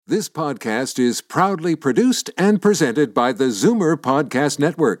This podcast is proudly produced and presented by the Zoomer Podcast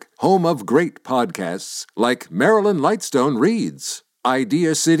Network, home of great podcasts like Marilyn Lightstone Reads,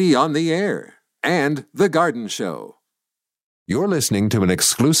 Idea City on the Air, and The Garden Show. You're listening to an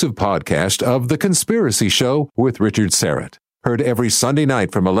exclusive podcast of The-Conspiracy Show with Richard Serrett. Heard every Sunday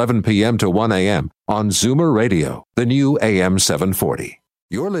night from 11 p.m. to 1 a.m. on Zoomer Radio, the new AM 740.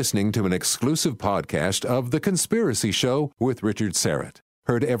 You're listening to an exclusive podcast of The-Conspiracy Show with Richard Serrett.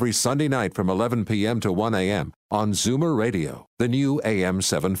 Heard every Sunday night from 11 p.m. to 1 a.m. on Zoomer Radio, the new AM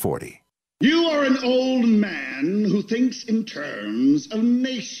 740. You are an old man who thinks in terms of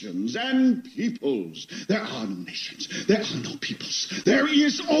nations and peoples. There are no nations. There are no peoples. There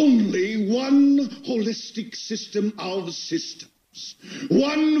is only one holistic system of systems.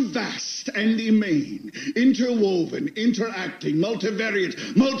 One vast and immane, interwoven, interacting, multivariate,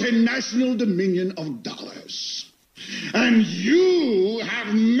 multinational dominion of dollars. And you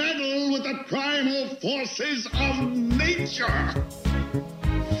have meddled with the primal forces of nature.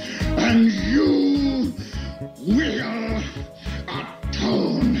 And you will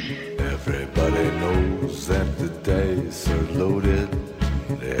atone. Everybody knows that the dice are loaded.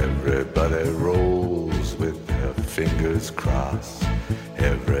 Everybody rolls with their fingers crossed.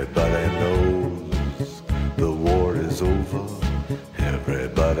 Everybody knows the war is over.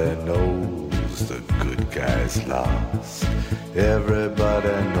 Everybody knows the good guys lost. Everybody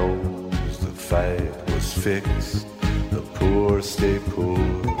knows the fight was fixed. The poor stay poor,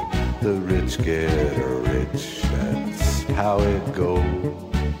 the rich get rich. That's how it goes.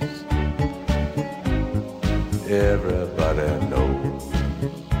 Everybody knows.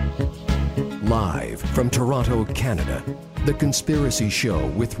 Live from Toronto, Canada, The Conspiracy Show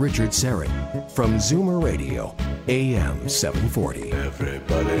with Richard Serrett from Zoomer Radio, AM 740.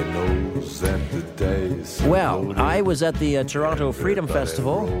 Everybody knows that the days. Well, I was at the Toronto Freedom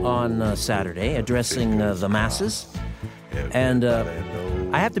Festival on Saturday addressing the masses. And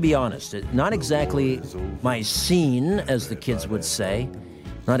I have to be honest, not exactly my scene, as the kids would say.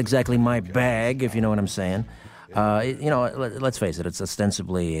 Not exactly my bag, if you know what I'm saying. Let's face it, it's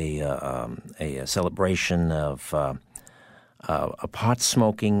ostensibly a celebration of a pot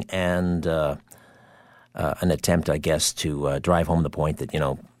smoking and an attempt, I guess, to drive home the point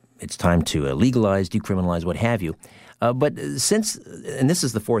that, it's time to legalize, decriminalize, what have you. But since, and this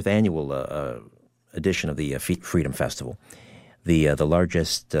is the fourth annual edition of the Freedom Festival, the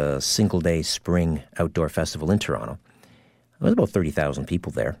largest single-day spring outdoor festival in Toronto. There's about 30,000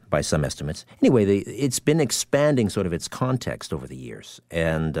 people there, by some estimates. Anyway, it's been expanding sort of its context over the years.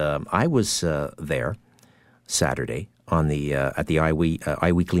 And I was there Saturday on at the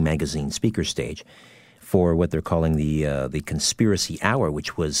iWeekly magazine speaker stage for what they're calling the Conspiracy Hour,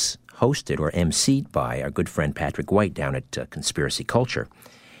 which was hosted or emceed by our good friend Patrick White down at Conspiracy Culture.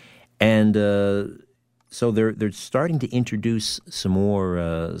 And so they're starting to introduce some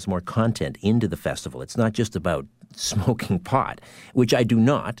more content into the festival. It's not just about smoking pot, which I do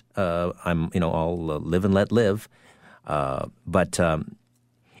not. I'll live and let live. But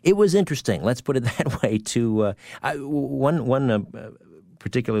it was interesting. Let's put it that way. One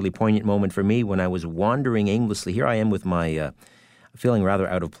particularly poignant moment for me when I was wandering aimlessly. Here I am with my feeling rather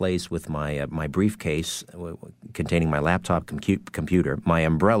out of place with my briefcase containing my laptop computer, my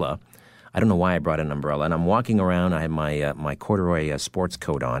umbrella. I don't know why I brought an umbrella, and I'm walking around. I have my corduroy sports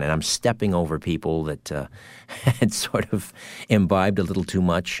coat on, and I'm stepping over people that had sort of imbibed a little too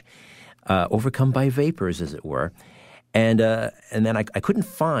much, overcome by vapors, as it were. And then I couldn't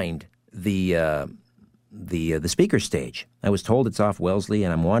find the speaker stage. I was told it's off Wellesley,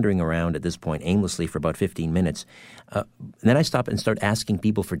 and I'm wandering around at this point aimlessly for about 15 minutes. And then I stop and start asking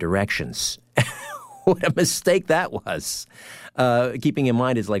people for directions. What a mistake that was. Keeping in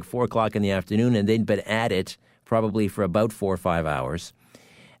mind it's like 4 o'clock in the afternoon, and they'd been at it probably for about 4 or 5 hours.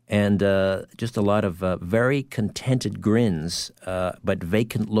 And just a lot of very contented grins, but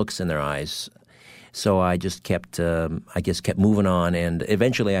vacant looks in their eyes. So I just kept moving on, and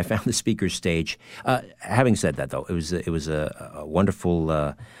eventually I found the speaker's stage. Having said that, though, it was a wonderful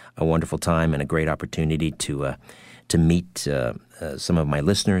time and a great opportunity to meet some of my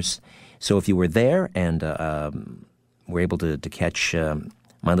listeners. So if you were there and were able to catch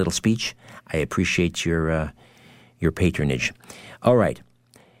my little speech, I appreciate your patronage. All right,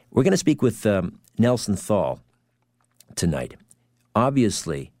 we're going to speak with Nelson Thal tonight.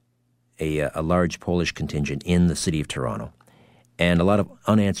 Obviously, a large Polish contingent in the city of Toronto, and a lot of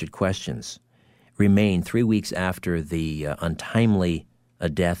unanswered questions remain 3 weeks after the untimely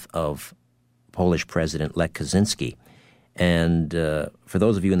death of Polish President Lech Kaczynski And for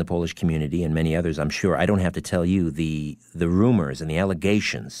those of you in the Polish community and many others, I'm sure I don't have to tell you the rumors and the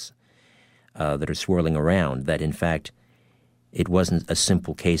allegations that are swirling around that, in fact, it wasn't a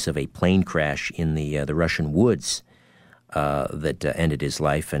simple case of a plane crash in the Russian woods that ended his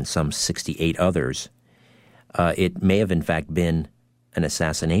life and some 68 others. It may have, in fact, been an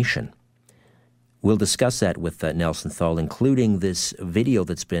assassination. We'll discuss that with Nelson Thal, including this video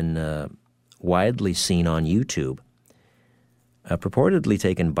that's been widely seen on YouTube, purportedly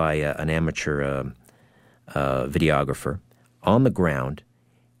taken by an amateur videographer on the ground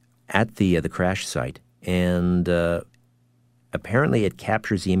at the crash site, and apparently it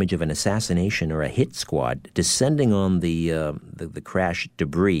captures the image of an assassination or a hit squad descending on the crash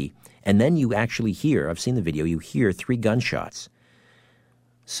debris, and then you actually hear, I've seen the video, you hear 3 gunshots.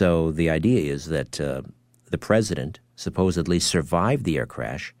 So the idea is that the president supposedly survived the air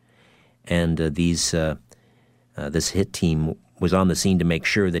crash, and this hit team was on the scene to make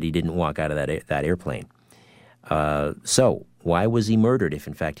sure that he didn't walk out of that airplane. So why was he murdered if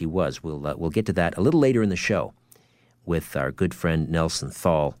in fact he was? We'll get to that a little later in the show with our good friend Nelson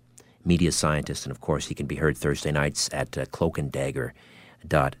Thal, media scientist, and of course he can be heard Thursday nights at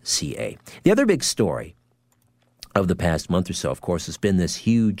cloakandagger.ca. The other big story of the past month or so, of course, has been this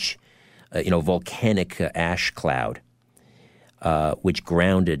huge, volcanic ash cloud, which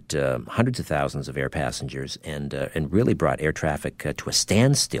grounded hundreds of thousands of air passengers and really brought air traffic to a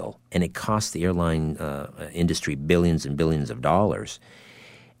standstill, and it cost the airline industry billions and billions of dollars.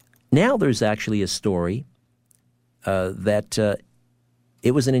 Now there's actually a story that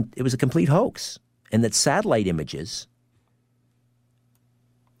it was a complete hoax, and that satellite images,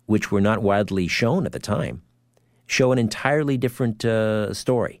 which were not widely shown at the time, show an entirely different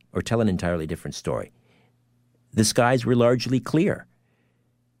story, or tell an entirely different story. The skies were largely clear.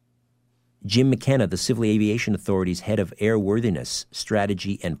 Jim McKenna, the Civil Aviation Authority's head of airworthiness,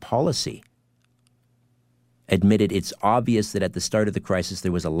 strategy, and policy, admitted it's obvious that at the start of the crisis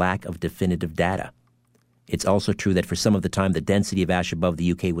there was a lack of definitive data. It's also true that for some of the time the density of ash above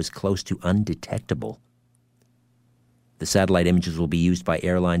the UK was close to undetectable. The satellite images will be used by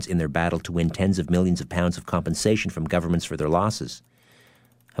airlines in their battle to win tens of millions of pounds of compensation from governments for their losses.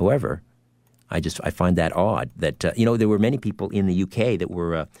 However, I find that odd that, there were many people in the UK that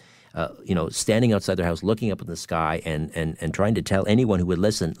were, standing outside their house looking up in the sky and trying to tell anyone who would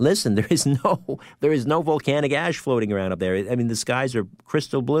listen, there is no volcanic ash floating around up there. I mean, the skies are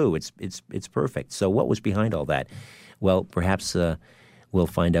crystal blue. It's perfect. So what was behind all that? Well, perhaps we'll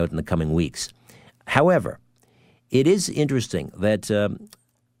find out in the coming weeks. However, it is interesting that, a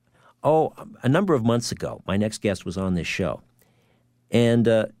number of months ago, my next guest was on this show, and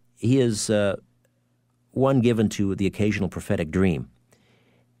he is one given to the occasional prophetic dream.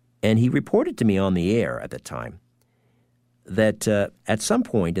 And he reported to me on the air at the time that at some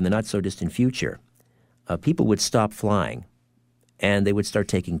point in the not-so-distant future, people would stop flying, and they would start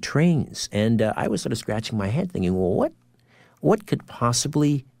taking trains. And I was sort of scratching my head thinking, well, what could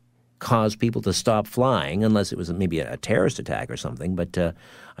possibly cause people to stop flying, unless it was maybe a terrorist attack or something. But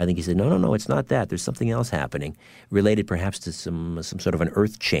I think he said, no, it's not that. There's something else happening, related perhaps to some sort of an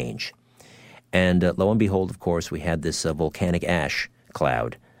earth change. And lo and behold, of course, we had this volcanic ash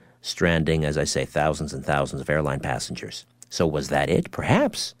cloud stranding, as I say, thousands and thousands of airline passengers. So was that it?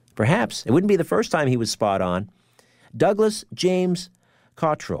 Perhaps. It wouldn't be the first time he was spot on. Douglas James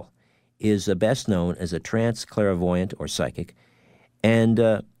Cottrell is best known as a trance clairvoyant or psychic,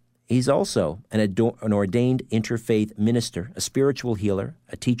 and he's also an ordained interfaith minister, a spiritual healer,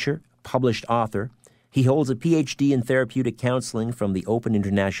 a teacher, published author. He holds a Ph.D. in therapeutic counseling from the Open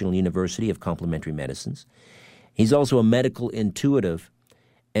International University of Complementary Medicines. He's also a medical intuitive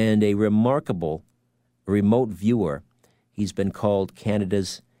and a remarkable remote viewer. He's been called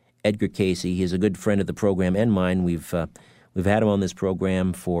Canada's Edgar Cayce. He's a good friend of the program and mine. We've had him on this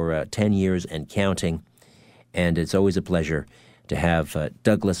program for 10 years and counting, and it's always a pleasure to have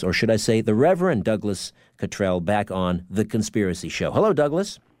Douglas, or should I say the Reverend Douglas Cottrell, back on The Conspiracy Show. Hello,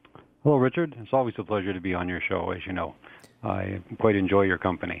 Douglas. Hello, Richard. It's always a pleasure to be on your show, as you know. I quite enjoy your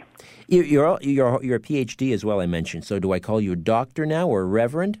company. You're a PhD as well, I mentioned. So do I call you a doctor now, or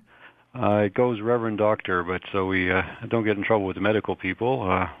Reverend? It goes Reverend Doctor, but so we don't get in trouble with the medical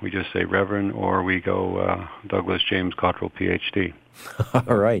people. We just say Reverend, or we go Douglas James Cottrell, PhD.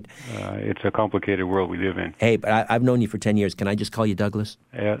 All right. It's a complicated world we live in. Hey, but I've known you for 10 years. Can I just call you Douglas?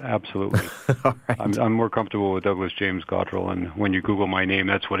 Yeah, absolutely. All right. I'm more comfortable with Douglas James Cottrell, and when you Google my name,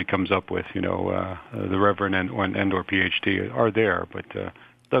 that's what it comes up with. The Reverend and or PhD are there, but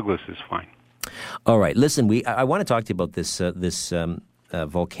Douglas is fine. All right. Listen, I want to talk to you about this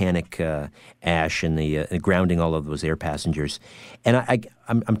volcanic ash and the grounding all of those air passengers. And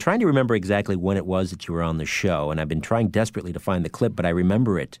I'm trying to remember exactly when it was that you were on the show, and I've been trying desperately to find the clip, but I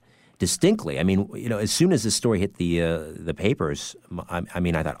remember it distinctly. I mean, as soon as this story hit the papers, I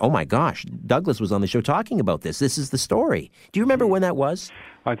mean, I thought, oh my gosh, Douglas was on the show talking about this. This is the story. Do you remember when that was?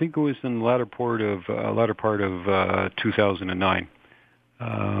 I think it was in the latter part of 2009,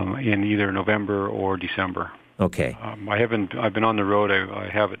 in either November or December. Okay. I've been on the road. I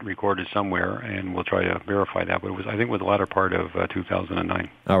have it recorded somewhere, and we'll try to verify that. But I think it was the latter part of 2009.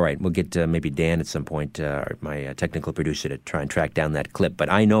 All right. We'll get maybe Dan at some point, my technical producer, to try and track down that clip. But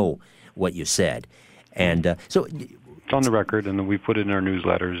I know what you said. And so... It's on the record, and we put it in our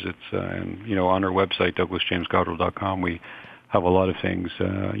newsletters. It's on our website, DouglasJamesCottrell.com. We have a lot of things.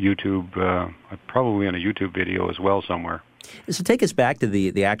 YouTube, probably on a YouTube video as well somewhere. So take us back to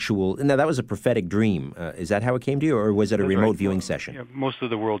the actual... Now, that was a prophetic dream. Is that how it came to you, or was it a remote viewing session? Yeah, most of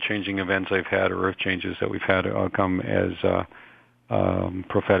the world-changing events I've had, or earth changes that we've had, come as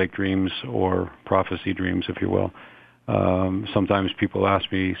prophetic dreams or prophecy dreams, if you will. Sometimes people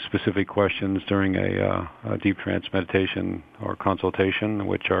ask me specific questions during a deep trance meditation or consultation,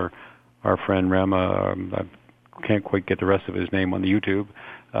 which our friend Rama, I can't quite get the rest of his name on the YouTube,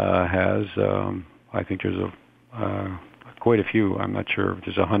 has. I think there's quite a few. I'm not sure if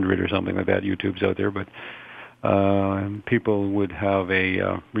there's 100 or something like that YouTubes out there, but people would have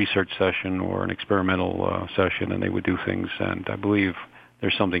a research session or an experimental session, and they would do things, and I believe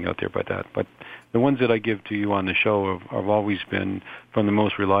there's something out there about that. But the ones that I give to you on the show have always been from the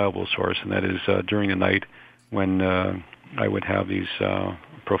most reliable source, and that is during the night when I would have these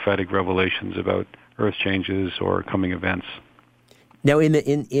prophetic revelations about earth changes or coming events. Now,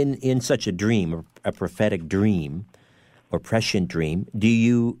 in such a dream, a prophetic dream, or prescient dream,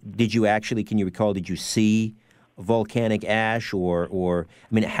 did you actually, can you recall, did you see volcanic ash, or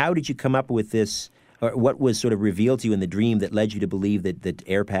I mean, how did you come up with this, or what was sort of revealed to you in the dream that led you to believe that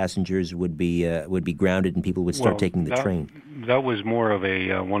air passengers would be grounded and people would start taking the train? That was more of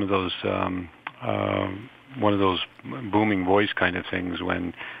a one of those booming voice kind of things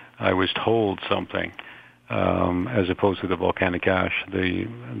when I was told something, as opposed to the volcanic ash. The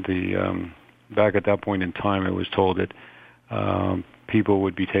back at that point in time, I was told that people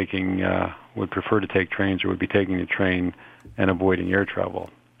would prefer to take trains, or would be taking the train and avoiding air travel.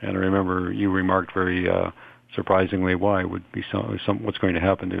 And I remember you remarked very surprisingly, why would be what's going to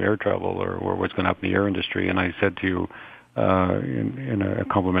happen to air travel, or what's going to happen to the air industry. And I said to you in a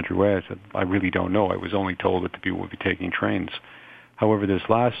complimentary way, I said, I really don't know. I was only told that the people would be taking trains. However, this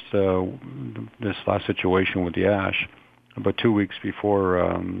last situation with the ash, about 2 weeks before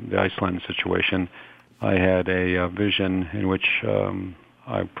the Iceland situation, I had a vision in which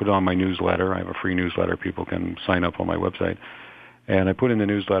I put on my newsletter. I have a free newsletter. People can sign up on my website. And I put in the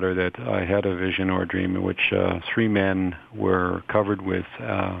newsletter that I had a vision or a dream in which 3 men were covered with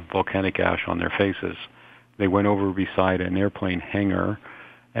volcanic ash on their faces. They went over beside an airplane hangar,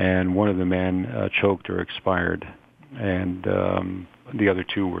 and one of the men choked or expired, and the other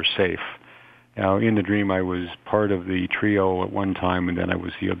 2 were safe. Now, in the dream, I was part of the trio at one time, and then I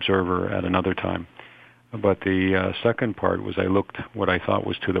was the observer at another time. But the second part was I looked what I thought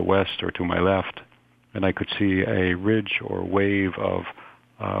was to the west or to my left, and I could see a ridge or wave of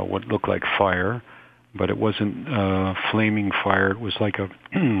what looked like fire, but it wasn't flaming fire. It was like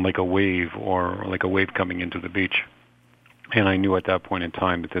a wave, or like a wave coming into the beach. And I knew at that point in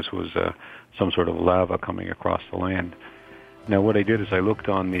time that this was some sort of lava coming across the land. Now, what I did is I looked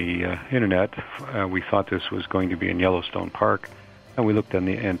on the internet. We thought this was going to be in Yellowstone Park, and we looked on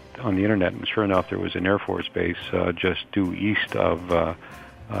the internet, and sure enough, there was an Air Force base just due east of the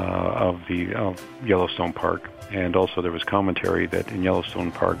Yellowstone Park, and also there was commentary that in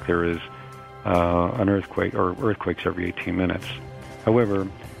Yellowstone Park there is an earthquake, or earthquakes every 18 minutes. However,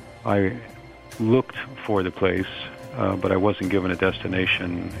 I looked for the place, but I wasn't given a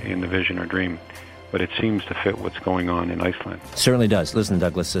destination in the vision or dream. But it seems to fit what's going on in Iceland. Certainly does. Listen,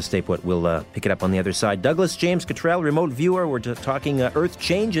 Douglas, stay put. We'll pick it up on the other side. Douglas James Cottrell, remote viewer. We're talking Earth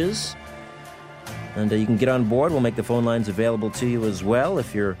changes. And you can get on board. We'll make the phone lines available to you as well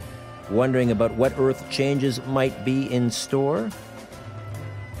if you're wondering about what Earth changes might be in store.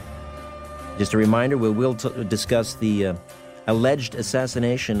 Just a reminder, we will discuss the alleged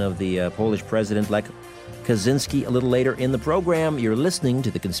assassination of the Polish president, Lech Kaczynski, a little later in the program. You're listening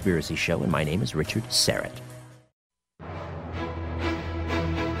to The Conspiracy Show, and my name is Richard Serrett.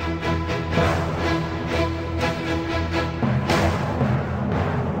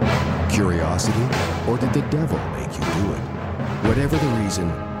 Curiosity, or did the devil make you do it? Whatever the reason,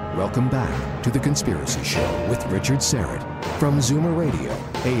 Welcome back to The Conspiracy Show with Richard Serrett from Zoomer Radio,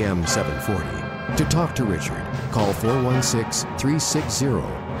 AM 740. To talk to Richard, call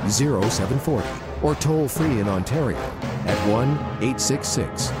 416-360-0740 or toll free in Ontario at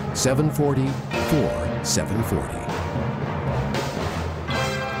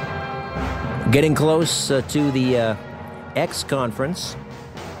 1-866-740-4740. Getting close to the X conference.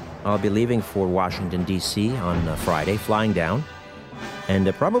 I'll be leaving for Washington, D.C. on Friday, flying down,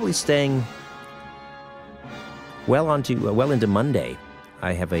 and probably staying well into Monday.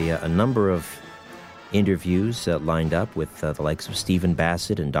 I have a number of interviews lined up with the likes of Stephen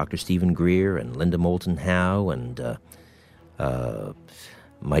Bassett and Dr. Stephen Greer and Linda Moulton Howe, and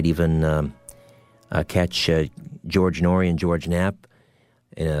might even catch George Norrie and George Knapp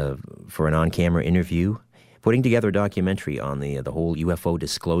for an on-camera interview, putting together a documentary on the whole UFO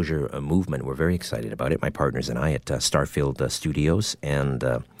disclosure movement. We're very excited about it, my partners and I at Starfield Studios and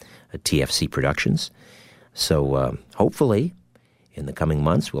TFC Productions. So hopefully in the coming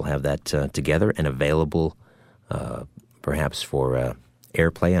months we'll have that together and available perhaps for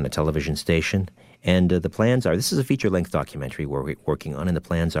airplay on a television station. And the plans are, this is a feature-length documentary we're working on, and the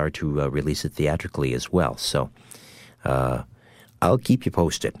plans are to release it theatrically as well. So I'll keep you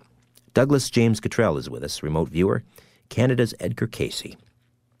posted. Douglas James Cottrell is with us, remote viewer, Canada's Edgar Casey,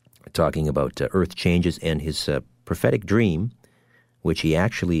 talking about Earth changes and his prophetic dream, which he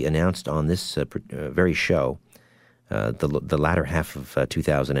actually announced on this very show, the latter half of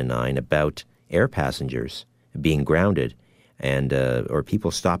 2009, about air passengers being grounded and or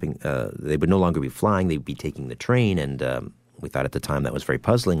people stopping. They would no longer be flying; they would be taking the train, and we thought at the time that was very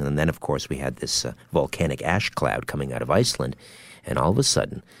puzzling. And then, of course, we had this volcanic ash cloud coming out of Iceland, and all of a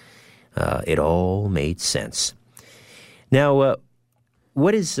sudden, it all made sense. Now,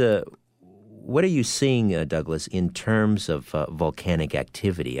 what are you seeing, Douglas, in terms of volcanic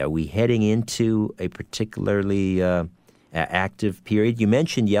activity? Are we heading into a particularly active period? You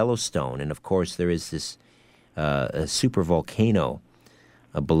mentioned Yellowstone, and of course there is this a super volcano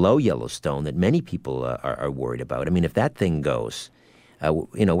below Yellowstone that many people are worried about. I mean, if that thing goes,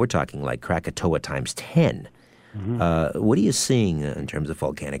 we're talking like Krakatoa times 10. Mm-hmm. What are you seeing in terms of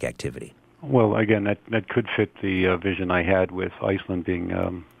volcanic activity? Well, again, that could fit the vision I had with Iceland being,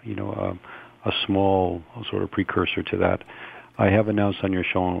 a small sort of precursor to that. I have announced on your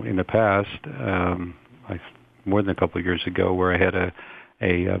show in the past, more than a couple of years ago, where I had a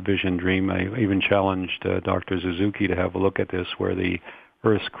vision dream. I even challenged Dr. Suzuki to have a look at this, where the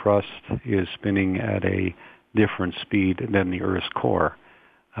Earth's crust is spinning at a different speed than the Earth's core.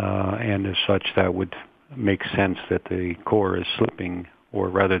 And as such, that would make sense that the core is slipping, or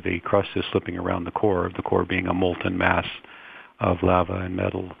rather the crust is slipping around the core being a molten mass of lava and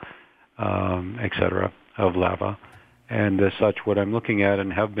metal, etc., of lava. And as such, what I'm looking at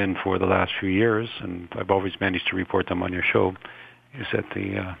and have been for the last few years, and I've always managed to report them on your show, is that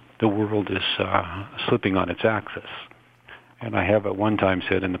the world is slipping on its axis. And I have at one time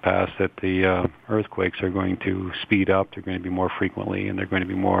said in the past that the earthquakes are going to speed up, they're going to be more frequently, and they're going to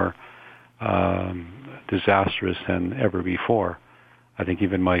be more disastrous than ever before. I think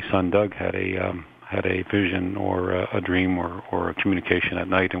even my son Doug had a vision or a dream or a communication at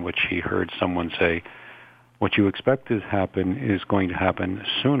night in which he heard someone say, what you expect to happen is going to happen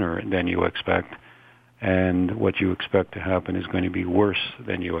sooner than you expect, and what you expect to happen is going to be worse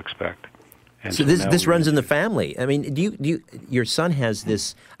than you expect. And so this runs in the family. I mean, do you your son has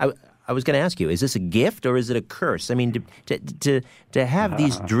this? I was going to ask you, is this a gift or is it a curse? I mean, to have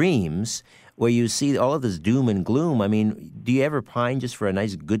these dreams where you see all of this doom and gloom, I mean, do you ever pine just for a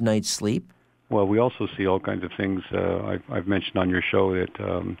nice good night's sleep? Well, we also see all kinds of things. I've mentioned on your show that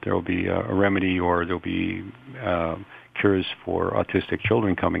there will be a remedy, or there will be cures for autistic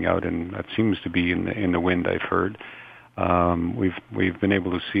children coming out, and that seems to be in the wind, I've heard. We've been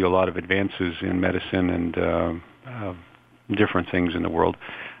able to see a lot of advances in medicine and different things in the world.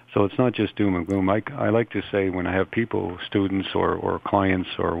 So it's not just doom and gloom. I like to say when I have people, students or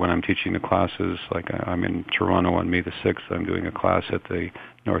clients, or when I'm teaching the classes, like I'm in Toronto on May the 6th, I'm doing a class at the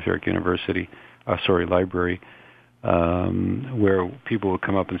North York Library, where people will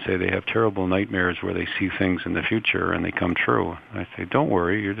come up and say they have terrible nightmares where they see things in the future and they come true. I say, don't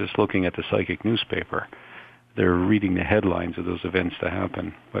worry, you're just looking at the psychic newspaper. They're reading the headlines of those events to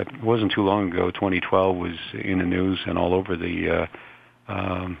happen. But it wasn't too long ago, 2012 was in the news and all over the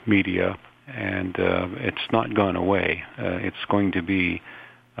media, and it's not gone away. It's going to be,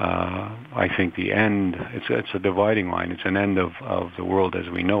 I think, the end. It's a dividing line. It's an end of the world as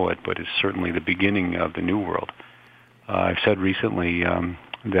we know it, but it's certainly the beginning of the new world. I've said recently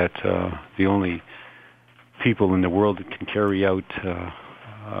that the only people in the world that can carry out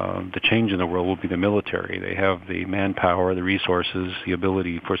the change in the world will be the military. They have the manpower, the resources, the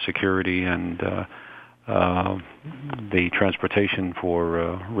ability for security, and the transportation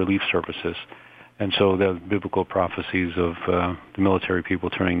for relief services. And so the biblical prophecies of the military people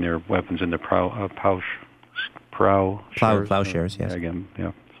turning their weapons into plowshares. Plowshares, yes. Again,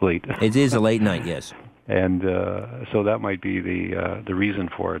 yeah, it's late. It is a late night, yes. And so that might be the reason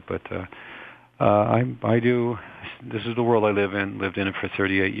for it. But I do. This is the world I live in. Lived in it for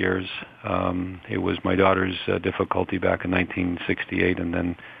 38 years. It was my daughter's difficulty back in 1968, and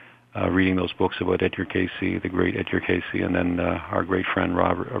then reading those books about Edgar Casey, the great Edgar Casey, and then our great friend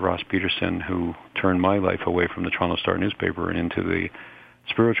Ross Peterson, who turned my life away from the Toronto Star newspaper and into the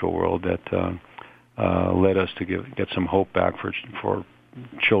spiritual world, that led us to get some hope back for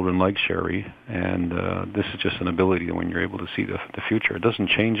children like Sherry. And this is just an ability that when you're able to see the future, it doesn't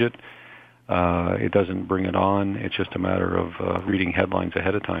change it. It doesn't bring it on. It's just a matter of reading headlines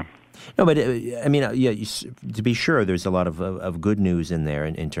ahead of time. No, but I mean, to be sure, there's a lot of good news in there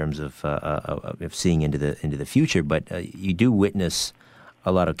in terms of seeing into the future. But you do witness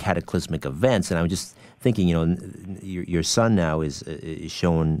a lot of cataclysmic events, and I'm just thinking, your son now is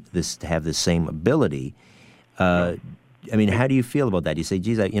shown this to have the same ability. I mean, how do you feel about that? Do you say,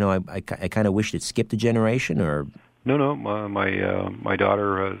 geez, I kind of wished it skipped a generation, or? No. My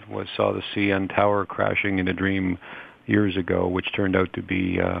daughter saw the CN Tower crashing in a dream years ago, which turned out to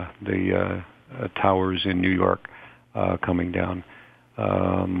be the towers in New York coming down.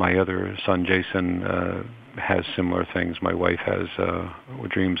 My other son, Jason, has similar things. My wife has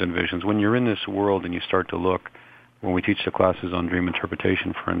dreams and visions. When you're in this world and you start to look, when we teach the classes on dream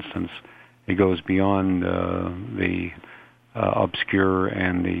interpretation, for instance, it goes beyond the obscure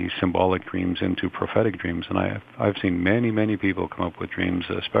and the symbolic dreams into prophetic dreams. And I've seen many people come up with dreams,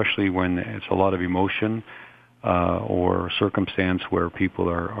 especially when it's a lot of emotion or circumstance where people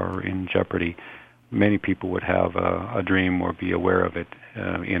are in jeopardy. Many people would have a dream or be aware of it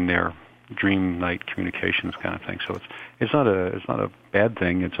in their dream night communications kind of thing. So it's not a bad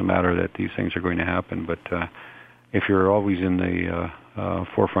thing. It's a matter that these things are going to happen. But if you're always in the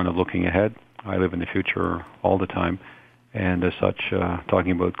forefront of looking ahead, I live in the future all the time. And as such,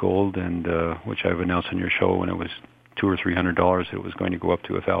 talking about gold, and which I've announced on your show when it was $200 or $300, it was going to go up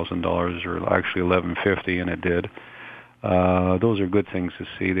to $1,000, or actually $1,150, and it did. Those are good things to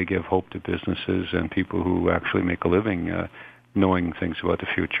see. They give hope to businesses and people who actually make a living knowing things about the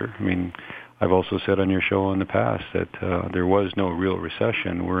future. I mean, I've also said on your show in the past that there was no real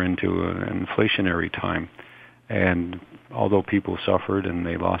recession. We're into an inflationary time. And although people suffered and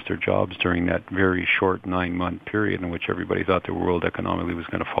they lost their jobs during that very short 9-month period in which everybody thought the world economically was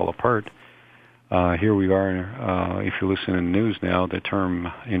going to fall apart, here we are. If you listen to the news now, the term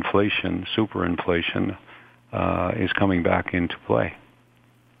inflation, superinflation, is coming back into play.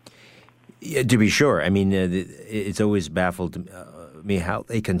 Yeah, to be sure. I mean, it's always baffled me how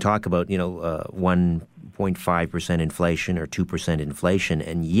they can talk about, 1.5% inflation or 2% inflation,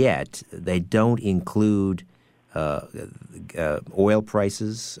 and yet they don't include oil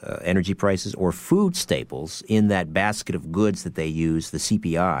prices, energy prices, or food staples in that basket of goods that they use, the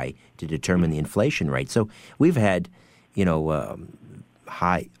CPI, to determine the inflation rate. So we've had,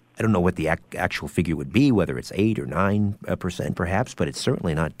 high, I don't know what the actual figure would be, whether it's 8 or 9% perhaps, but it's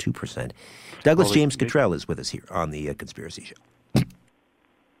certainly not 2%. Douglas James Cottrell is with us here on the Conspiracy Show.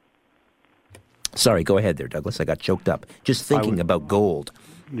 Sorry, go ahead there, Douglas. I got choked up just thinking about gold.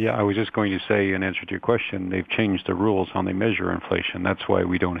 Yeah, I was just going to say, in answer to your question, they've changed the rules on they measure inflation. That's why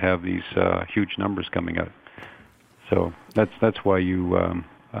we don't have these huge numbers coming out. So that's why you,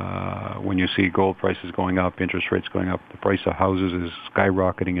 when you see gold prices going up, interest rates going up, the price of houses is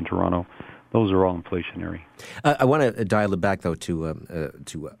skyrocketing in Toronto. Those are all inflationary. I want to dial it back though to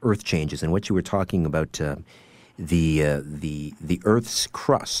Earth changes and what you were talking about. The Earth's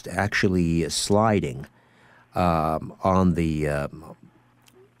crust actually sliding on the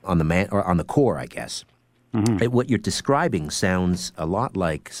core, I guess. Mm-hmm. What you're describing sounds a lot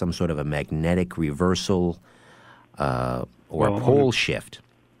like some sort of a magnetic reversal or a pole shift.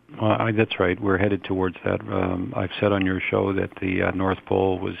 That's right. We're headed towards that. I've said on your show that the North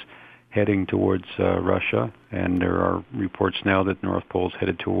Pole was heading towards Russia, and there are reports now that the North Pole is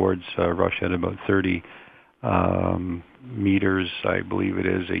headed towards Russia at about 30 meters, I believe it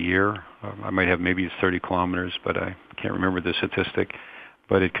is, a year. I might have maybe it's 30 kilometers, but I can't remember the statistic.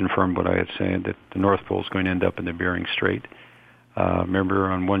 But it confirmed what I had said, that the North Pole is going to end up in the Bering Strait. Remember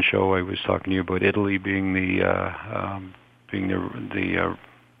on one show I was talking to you about Italy being the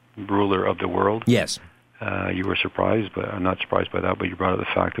ruler of the world? Yes. You were surprised, but I'm not surprised by that, but you brought up the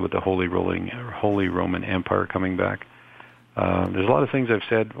fact about the Holy Roman Empire coming back. There's a lot of things I've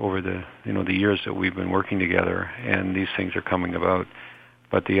said over the years that we've been working together, and these things are coming about.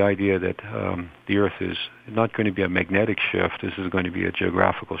 But the idea that the Earth is not going to be a magnetic shift, this is going to be a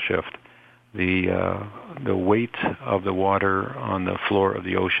geographical shift. The weight of the water on the floor of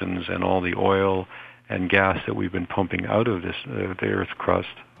the oceans and all the oil and gas that we've been pumping out of the Earth's crust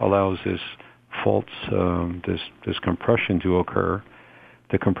allows this faults, this compression to occur.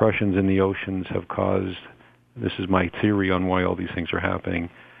 The compressions in the oceans have caused, this is my theory on why all these things are happening,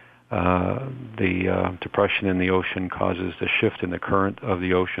 the depression in the ocean causes the shift in the current of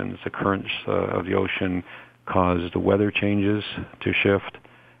the oceans. The currents of the ocean cause the weather changes to shift,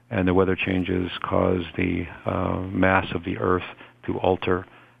 and the weather changes cause the mass of the Earth to alter.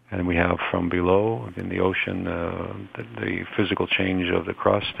 And we have from below in the ocean the physical change of the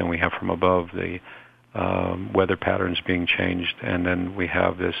crust, and we have from above the weather patterns being changed, and then we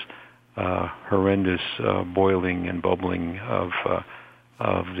have this horrendous boiling and bubbling of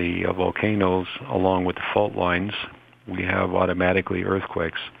the volcanoes along with the fault lines. We have automatically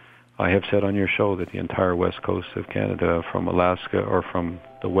earthquakes. I have said on your show that the entire west coast of Canada, from Alaska or from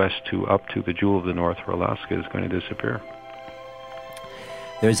the west to up to the Jewel of the North, where Alaska is going to disappear.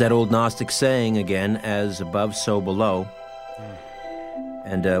 There's that old Gnostic saying again, as above, so below.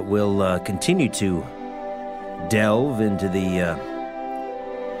 And we'll continue to delve into the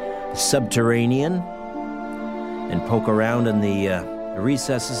subterranean and poke around in the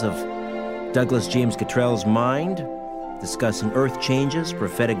recesses of Douglas James Cottrell's mind, discussing earth changes,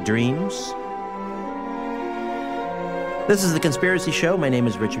 prophetic dreams. This is The Conspiracy Show. My name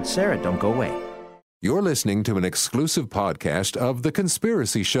is Richard Serra. Don't go away. You're listening to an exclusive podcast of The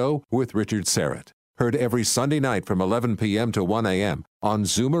Conspiracy Show with Richard Serra. Heard every Sunday night from 11 p.m. to 1 a.m. on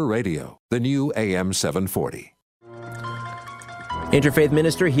Zoomer Radio, the new AM 740. Interfaith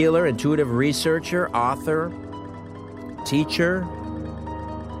minister, healer, intuitive researcher, author, teacher,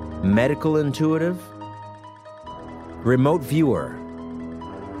 medical intuitive, remote viewer,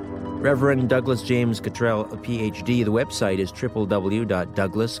 Reverend Douglas James Cottrell, Ph.D. The website is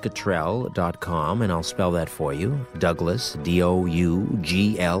www.douglascottrell.com, and I'll spell that for you. Douglas, D-O-U-G-L-A-S,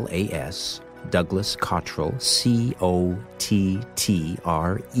 Douglas Cottrell, C-O-T-T-R-E-L-L,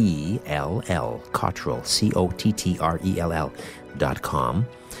 Cottrell, C-O-T-T-R-E-L-L.com.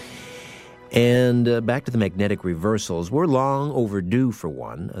 And back to the magnetic reversals. We're long overdue for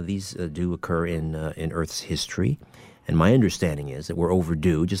one. These do occur in Earth's history. And my understanding is that we're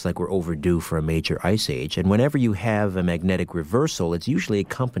overdue, just like we're overdue for a major ice age. And whenever you have a magnetic reversal, it's usually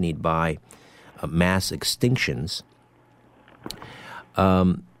accompanied by mass extinctions.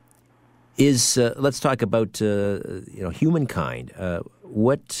 Let's talk about humankind.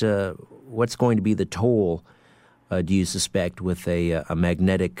 What's going to be the toll? Do you suspect with a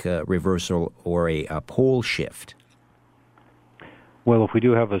magnetic reversal or a pole shift? Well, if we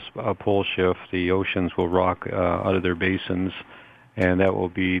do have a pole shift, the oceans will rock out of their basins, and that will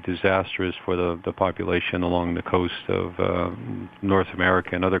be disastrous for the population along the coast of North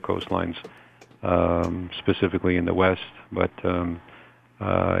America and other coastlines, specifically in the west. But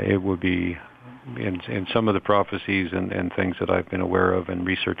it would be, in some of the prophecies and things that I've been aware of and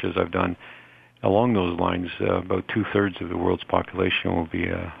researches I've done, along those lines, about 2/3 of the world's population will be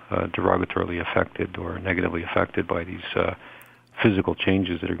derogatorily affected or negatively affected by these physical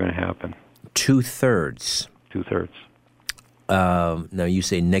changes that are going to happen. 2/3. 2/3. Now, you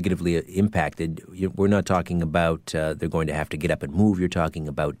say negatively impacted. We're not talking about they're going to have to get up and move. You're talking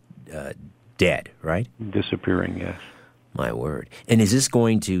about dead, right? Disappearing, yes. My word. And is this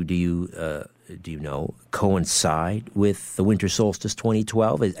going to, do you know, coincide with the winter solstice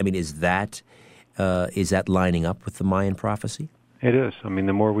 2012? I mean, is that lining up with the Mayan prophecy? It is. I mean,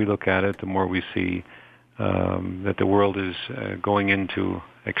 the more we look at it, the more we see that the world is going into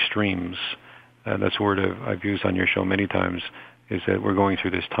extremes. That's a word I've used on your show many times, is that we're going through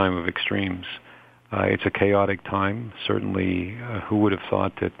this time of extremes. It's a chaotic time. Certainly, who would have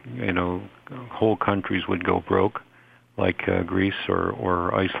thought that, whole countries would go broke, like Greece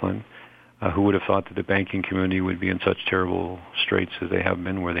or Iceland? Who would have thought that the banking community would be in such terrible straits as they have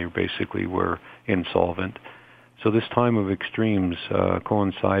been, where they basically were insolvent? So this time of extremes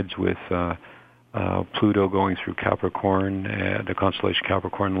coincides with Pluto going through Capricorn, the constellation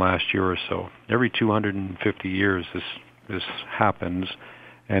Capricorn, last year or so. Every 250 years this happens,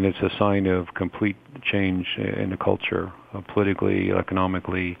 and it's a sign of complete change in the culture, politically,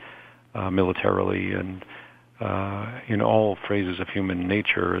 economically, militarily, and in all phases of human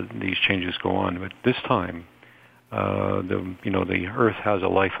nature, these changes go on. But this time, the Earth has a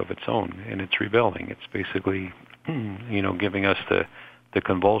life of its own, and it's rebelling. It's basically, giving us the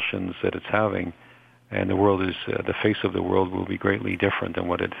convulsions that it's having, and the world is the face of the world will be greatly different than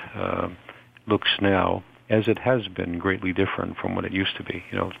what it looks now, as it has been greatly different from what it used to be.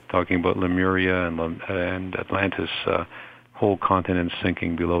 Talking about Lemuria and Atlantis, whole continents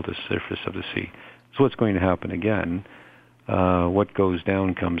sinking below the surface of the sea. So what's going to happen again? What goes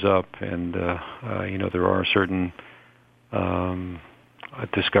down comes up, and there are certain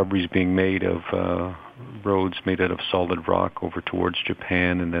discoveries being made of roads made out of solid rock over towards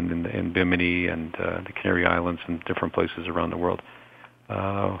Japan, and then in Bimini and the Canary Islands and different places around the world.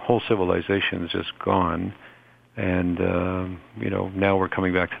 Whole civilization is just gone, and now we're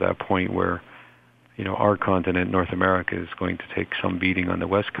coming back to that point where our continent, North America, is going to take some beating on the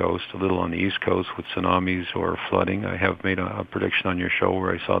West Coast, a little on the East Coast with tsunamis or flooding. I have made a prediction on your show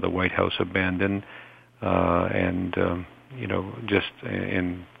where I saw the White House abandoned, just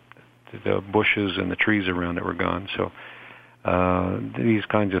in the bushes and the trees around it were gone. So these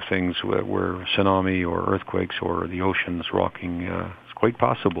kinds of things where tsunami or earthquakes or the oceans rocking is quite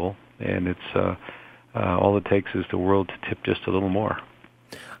possible, and it's all it takes is the world to tip just a little more.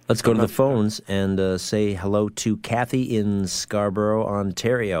 Let's go to the phones and say hello to Kathy in Scarborough,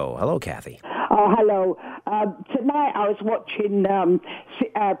 Ontario. Hello, Kathy. Oh, hello. Tonight I was watching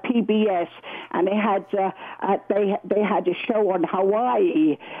PBS, and they had a show on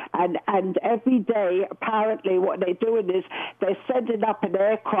Hawaii, and every day apparently what they're doing is they're sending up an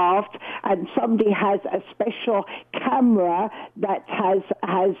aircraft, and somebody has a special camera that has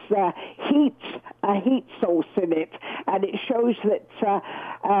a heat source in it, and it shows that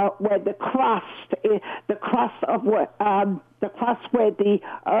where the crust where the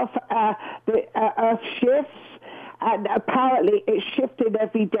Earth shifts, and apparently it's shifting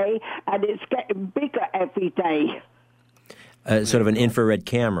every day, and it's getting bigger every day. Sort of an infrared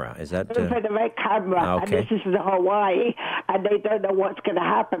camera, is that? Infrared camera, okay. And this is in Hawaii, and they don't know what's going to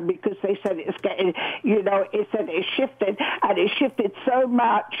happen because they said it's getting, it's shifted, and it shifted so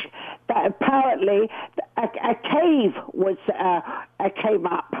much that apparently a cave came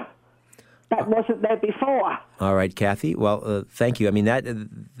up. That wasn't there before. All right, Kathy. Well, thank you. I mean,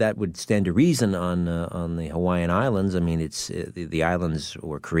 that would stand to reason on the Hawaiian Islands. I mean, it's the islands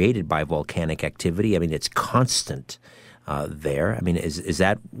were created by volcanic activity. I mean, it's constant there. I mean, is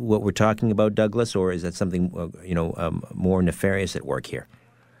that what we're talking about, Douglas, or is that something more nefarious at work here?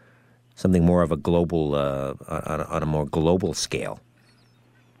 Something more of a global on a more global scale.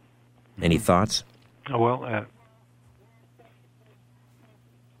 Any thoughts? Well.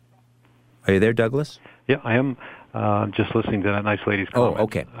 Are you there, Douglas? Yeah, I am just listening to that nice lady's comment. Oh,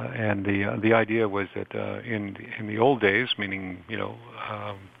 okay. And the idea was that in the old days, meaning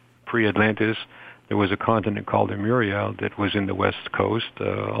pre-Atlantis, there was a continent called Lemuria that was in the west coast,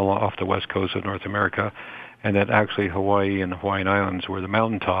 off the west coast of North America, and that actually Hawaii and the Hawaiian Islands were the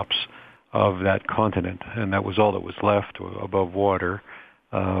mountaintops of that continent, and that was all that was left above water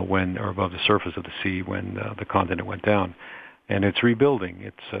or above the surface of the sea when the continent went down. And it's rebuilding.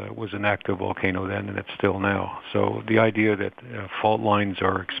 It was an active volcano then, and it's still now. So the idea that fault lines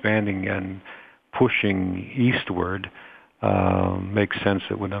are expanding and pushing eastward makes sense.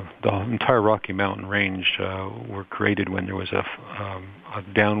 That when the entire Rocky Mountain range were created when there was a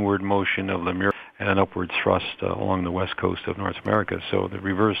downward motion of Lemuria and an upward thrust along the west coast of North America. So the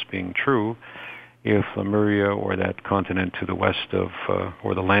reverse being true, if Lemuria or that continent to the west of,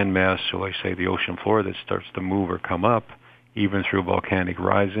 or the landmass, shall I say, the ocean floor that starts to move or come up, even through volcanic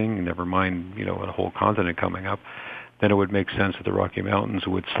rising, never mind, a whole continent coming up, then it would make sense that the Rocky Mountains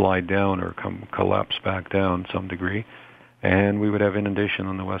would slide down or collapse back down some degree, and we would have inundation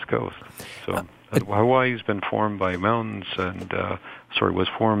on the west coast. So Hawaii's been formed by mountains, and was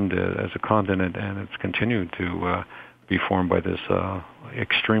formed as a continent, and it's continued to be formed by this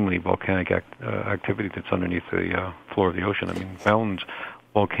extremely volcanic activity that's underneath the floor of the ocean. I mean,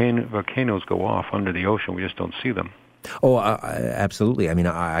 volcanoes go off under the ocean. We just don't see them. Oh, absolutely. I mean,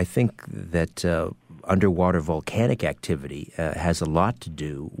 I think that underwater volcanic activity has a lot to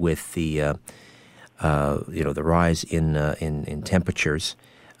do with the rise in temperatures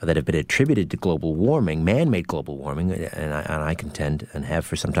that have been attributed to global warming, man-made global warming, and I contend and have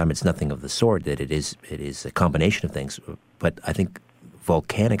for some time it's nothing of the sort. That it is a combination of things. But I think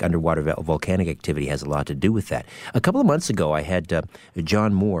underwater volcanic activity has a lot to do with that. A couple of months ago, I had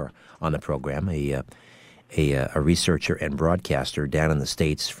John Moore on the program, a researcher and broadcaster down in the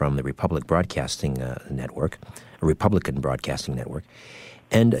States from the Republican Broadcasting Network,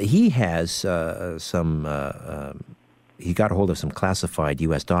 and he has he got a hold of some classified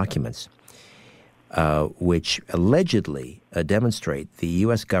U.S. documents which allegedly demonstrate the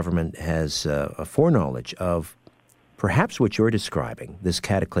U.S. government has a foreknowledge of perhaps what you're describing, this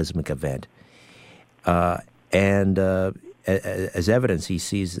cataclysmic event, And as evidence, he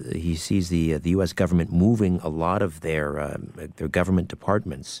sees the U.S. government moving a lot of their government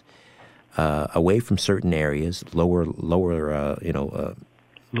departments away from certain areas, low-lying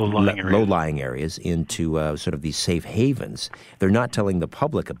areas into sort of these safe havens. They're not telling the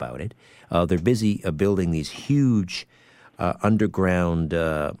public about it. They're busy building these huge underground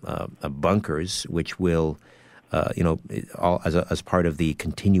bunkers, which will, all as part of the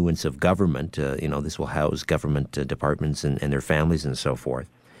continuance of government. This will house government departments and their families and so forth.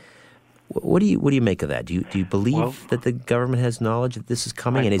 What do you make of that? Do you believe that the government has knowledge that this is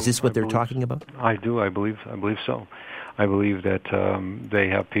coming, and is this what they're talking about? I do. I believe so. I believe that they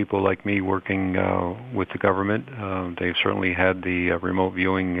have people like me working with the government. They've certainly had the remote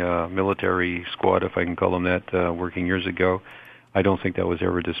viewing military squad, if I can call them that, working years ago. I don't think that was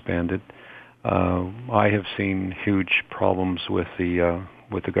ever disbanded. I have seen huge problems with the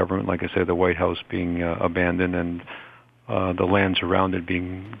government. Like I said, the White House being abandoned and the lands around it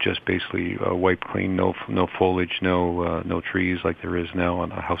being just basically wiped clean. No foliage, no trees like there is now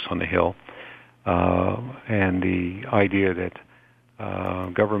on a house on the hill. And the idea that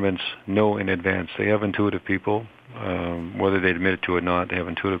governments know in advance. They have intuitive people, whether they admit it to it or not. They have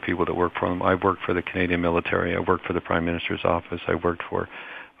intuitive people that work for them. I've worked for the Canadian military. I worked for the Prime Minister's office. I worked for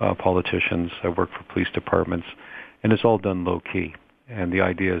politicians. I worked for police departments. And it's all done low-key. And the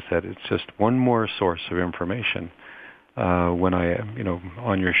idea is that it's just one more source of information. When I,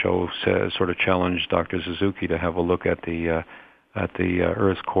 on your show, sort of challenged Dr. Suzuki to have a look at the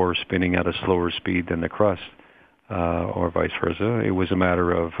Earth's core spinning at a slower speed than the crust, or vice versa. It was a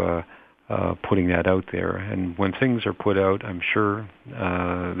matter of putting that out there. And when things are put out, I'm sure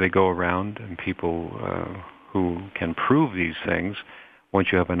they go around, and people who can prove these things, once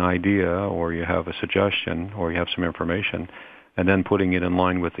you have an idea or you have a suggestion or you have some information, and then putting it in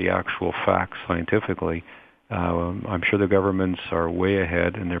line with the actual facts scientifically, I'm sure the governments are way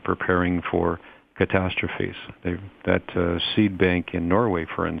ahead, and they're preparing for catastrophes. That seed bank in Norway,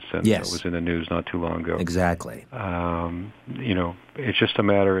 for instance, yes, that was in the news not too long ago. Exactly. It's just a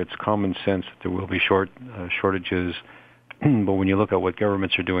matter, it's common sense that there will be shortages, but when you look at what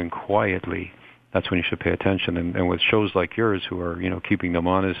governments are doing quietly, that's when you should pay attention. And with shows like yours, who are keeping them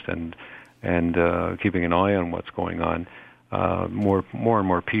honest and keeping an eye on what's going on, more and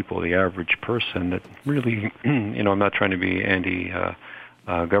more people, the average person that really, I'm not trying to be anti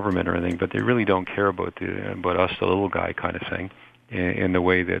government or anything, but they really don't care about us, the little guy kind of thing, in the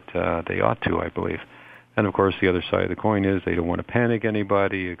way that they ought to, I believe. And of course, the other side of the coin is they don't want to panic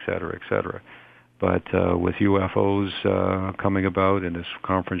anybody, et cetera, et cetera. But with UFOs coming about in this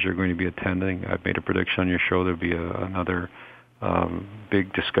conference you're going to be attending, I've made a prediction on your show there'll be another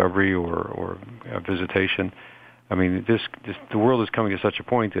big discovery or a visitation. I mean, the world is coming to such a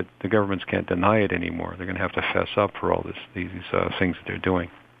point that the governments can't deny it anymore. They're going to have to fess up for all these things that they're doing.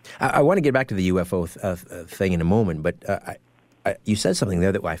 I want to get back to the UFO thing in a moment, but you said something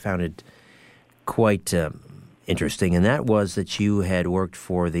there that I found it quite interesting, and that was that you had worked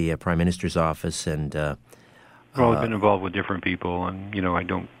for the Prime Minister's office and... I've been involved with different people, and,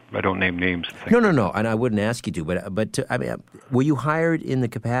 I don't name names. No, and I wouldn't ask you to, but were you hired in the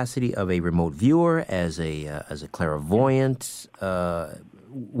capacity of a remote viewer, as a clairvoyant?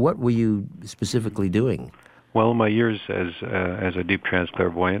 What were you specifically doing? Well, my years as a deep trance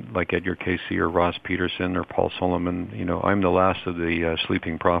clairvoyant, like Edgar Cayce or Ross Peterson or Paul Solomon, I'm the last of the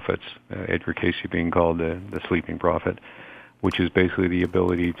sleeping prophets. Edgar Cayce being called the sleeping prophet, which is basically the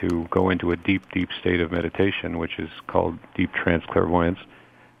ability to go into a deep, deep state of meditation, which is called deep trance clairvoyance.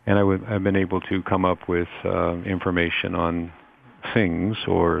 And I've been able to come up with information on things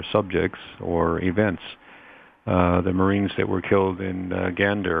or subjects or events. The Marines that were killed in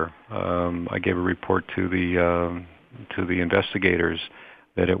Gander, I gave a report to the investigators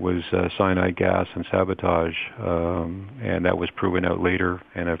that it was cyanide gas and sabotage, and that was proven out later.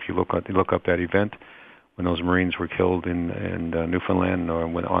 And if you look up that event, when those Marines were killed in Newfoundland or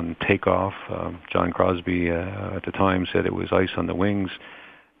when on takeoff, John Crosby at the time said it was ice on the wings.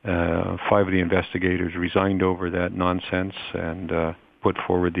 5 of the investigators resigned over that nonsense and put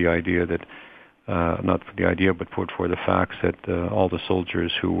forward the idea that, but put forward the facts that all the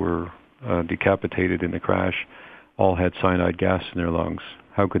soldiers who were decapitated in the crash all had cyanide gas in their lungs.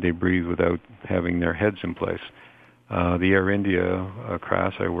 How could they breathe without having their heads in place? The Air India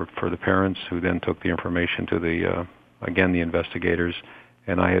crash, I worked for the parents who then took the information to the investigators,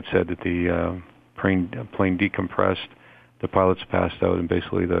 and I had said that the plane decompressed, the pilots passed out, and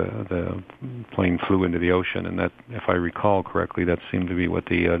basically the plane flew into the ocean. And that, if I recall correctly, that seemed to be what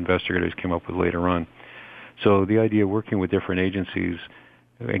the investigators came up with later on. So the idea of working with different agencies,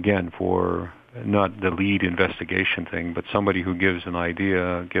 again, for not the lead investigation thing, but somebody who gives an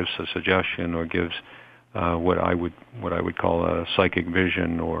idea, gives a suggestion, or gives what I would call a psychic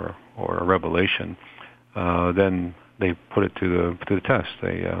vision or a revelation, then they put it to the test.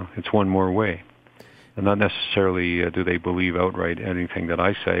 It's one more way. And not necessarily do they believe outright anything that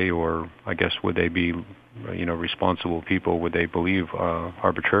I say, or I guess would they be, responsible people? Would they believe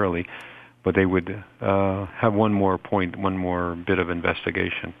arbitrarily? But they would have one more point, one more bit of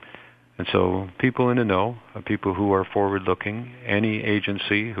investigation. And so people in the know, people who are forward-looking, any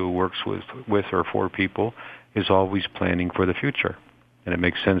agency who works with or for people is always planning for the future. And it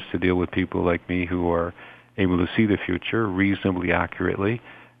makes sense to deal with people like me who are able to see the future reasonably accurately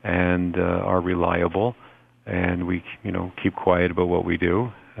and are reliable, and we, keep quiet about what we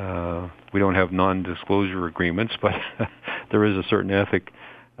do. We don't have non-disclosure agreements, but there is a certain ethic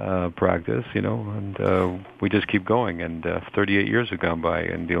practice, and we just keep going. And 38 years have gone by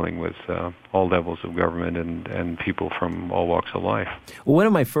in dealing with all levels of government and people from all walks of life. One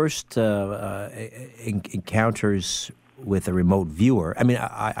of my first encounters with a remote viewer, I mean,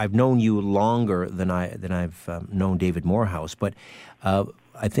 I've known you longer than I've known David Morehouse, but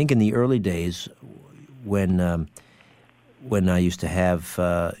I think in the early days when I used to have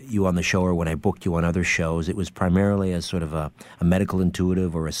you on the show, or when I booked you on other shows, it was primarily as sort of a medical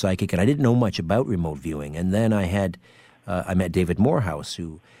intuitive or a psychic, and I didn't know much about remote viewing. And then I met David Morehouse,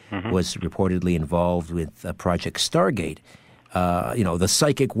 who was reportedly involved with Project Stargate. The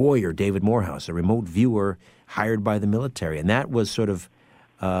psychic warrior, David Morehouse, a remote viewer hired by the military. And that was sort of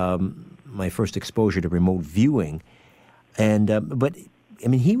my first exposure to remote viewing. And but I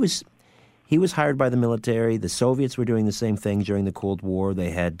mean, he was hired by the military. The Soviets were doing the same thing during the Cold War.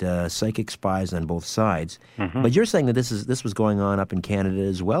 They had psychic spies on both sides. But you're saying that this was going on up in Canada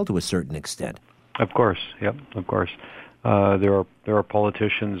as well, to a certain extent. Of course, yep, of course. There are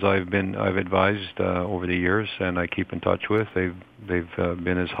politicians I've advised over the years, and I keep in touch with. They've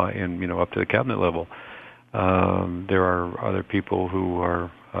been as high in up to the cabinet level. There are other people who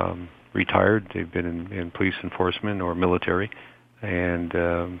are retired. They've been in police enforcement or military. And,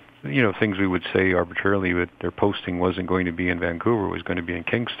 things we would say arbitrarily, but their posting wasn't going to be in Vancouver, it was going to be in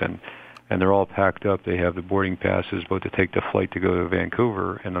Kingston. And they're all packed up. They have the boarding passes, about to take the flight to go to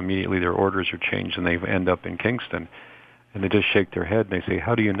Vancouver, and immediately their orders are changed and they end up in Kingston. And they just shake their head and they say,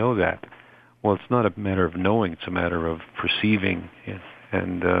 how do you know that? Well, it's not a matter of knowing, it's a matter of perceiving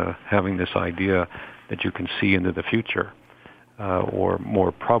and having this idea that you can see into the future. Or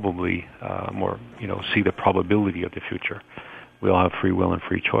more probably, see the probability of the future. We all have free will and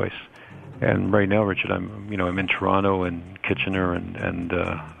free choice. And right now, Richard, I'm in Toronto and Kitchener and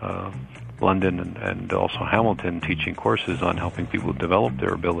London and also Hamilton, teaching courses on helping people develop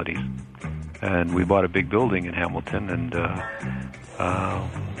their abilities. And we bought a big building in Hamilton, and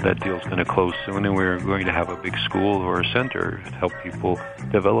that deal's going to close soon, and we're going to have a big school or a center to help people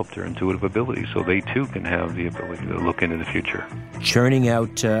develop their intuitive abilities so they too can have the ability to look into the future. Churning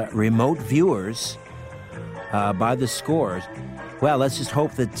out remote viewers by the scores. Well, let's just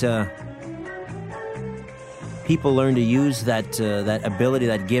hope that people learn to use that ability,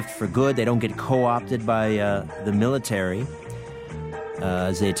 that gift for good. They don't get co-opted by the military,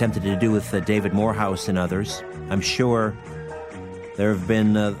 as they attempted to do with David Morehouse and others. I'm sure there have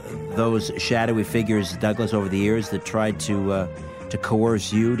been those shadowy figures, Douglas, over the years that tried to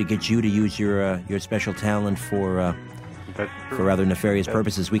coerce you, to get you to use your special talent for rather nefarious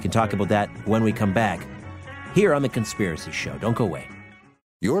purposes. We can talk about that when we come back here on The Conspiracy Show. Don't go away.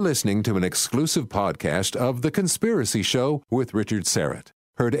 You're listening to an exclusive podcast of The Conspiracy Show with Richard Serrett.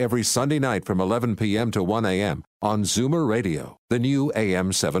 Heard every Sunday night from 11 p.m. to 1 a.m. on Zoomer Radio, the new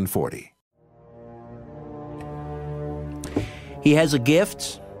AM 740. He has a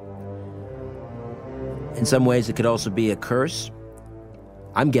gift. In some ways, it could also be a curse.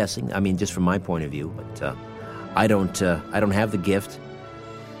 I'm guessing, just from my point of view, but I don't have the gift.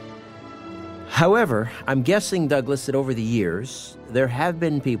 However, I'm guessing, Douglas, that over the years, there have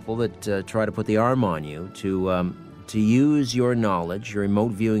been people that try to put the arm on you to use your knowledge, your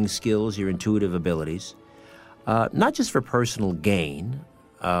remote viewing skills, your intuitive abilities, not just for personal gain,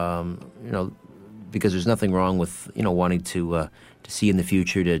 because there's nothing wrong with wanting to see in the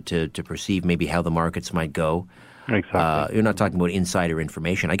future, to perceive maybe how the markets might go. Exactly. You're not talking about insider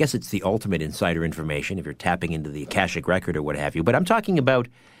information. I guess it's the ultimate insider information if you're tapping into the Akashic record or what have you. But I'm talking about,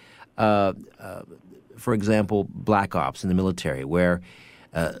 for example, black ops in the military, where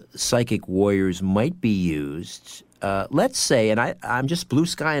psychic warriors might be used. Let's say, and I'm just blue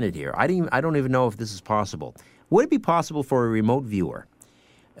skying it here. I don't even know if this is possible. Would it be possible for a remote viewer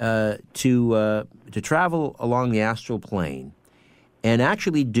to travel along the astral plane and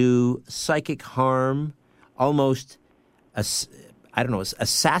actually do psychic harm, almost,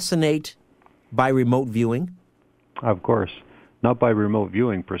 assassinate by remote viewing? Of course. Not by remote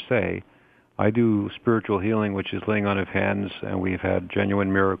viewing per se. I do spiritual healing, which is laying on of hands, and we've had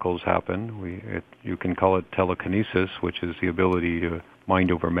genuine miracles happen. You can call it telekinesis, which is the ability to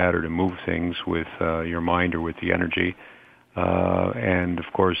mind over matter, to move things with your mind or with the energy. And,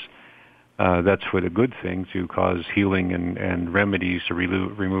 of course, that's for the good thing, to cause healing and remedies to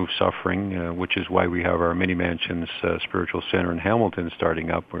remove suffering, which is why we have our mini mansions spiritual center in Hamilton starting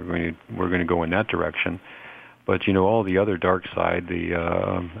up. We're going to go in that direction. But all the other dark side, the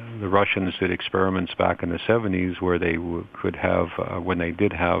Russians did experiments back in the 70s where they could have, when they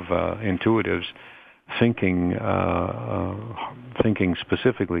did have intuitives, thinking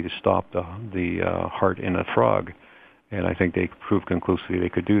specifically to stop the heart in a frog, and I think they proved conclusively they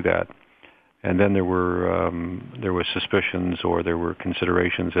could do that. And then there were suspicions, or there were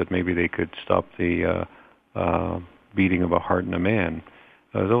considerations that maybe they could stop the beating of a heart in a man.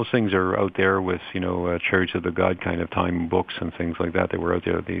 Those things are out there with, Chariots of the God kind of time books and things like that. They were out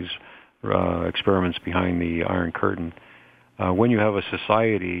there, these experiments behind the Iron Curtain. When you have a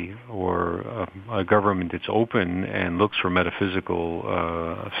society or a government that's open and looks for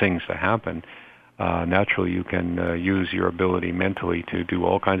metaphysical things to happen, naturally you can use your ability mentally to do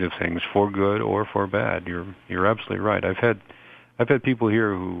all kinds of things for good or for bad. You're absolutely right. I've had people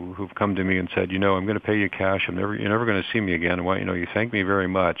here who've come to me and said, I'm going to pay you cash. You're never going to see me again. Well, you thank me very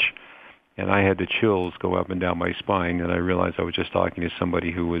much. And I had the chills go up and down my spine, and I realized I was just talking to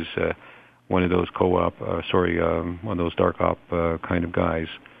somebody who was one of those one of those dark op kind of guys,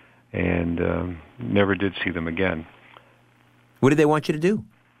 and never did see them again. What did they want you to do?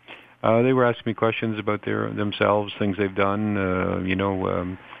 They were asking me questions about themselves, things they've done.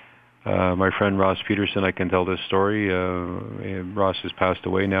 My friend Ross Peterson, I can tell this story. Ross has passed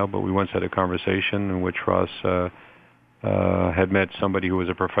away now, but we once had a conversation in which Ross had met somebody who was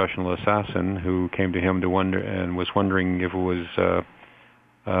a professional assassin who came to him and was wondering if it was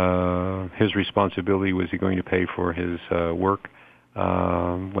his responsibility. Was he going to pay for his work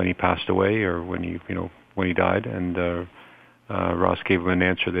when he passed away, or when he died? And Ross gave him an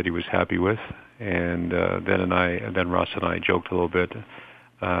answer that he was happy with, and then Ross and I joked a little bit.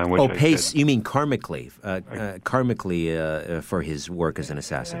 Pace? You mean karmically? Karmically for his work as an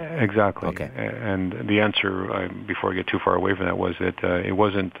assassin. Exactly. Okay. And the answer, before I get too far away from that, was that it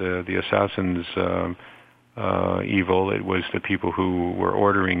wasn't the assassin's evil. It was the people who were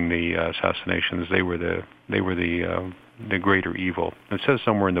ordering the assassinations. They were the greater evil. It says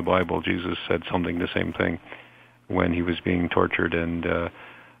somewhere in the Bible, Jesus said something the same thing when he was being tortured and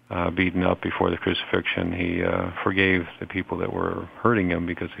beaten up before the crucifixion. He forgave the people that were hurting him,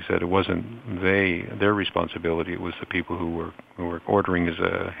 because he said it wasn't their responsibility. It was the people who were ordering his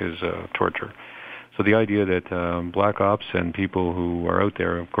torture. So the idea that black ops and people who are out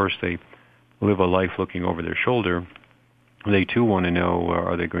there, of course, they live a life looking over their shoulder. They too want to know,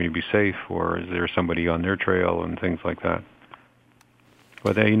 are they going to be safe, or is there somebody on their trail, and things like that.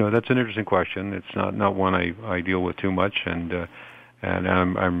 But that's an interesting question. It's not one I deal with too much, and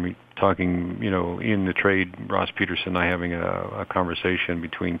I'm talking, in the trade, Ross Peterson and I having a conversation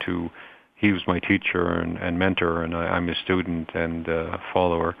between two. He was my teacher and mentor, and I'm his student and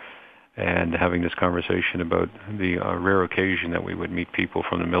follower, and having this conversation about the rare occasion that we would meet people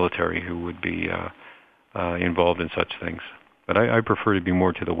from the military who would be involved in such things. But I prefer to be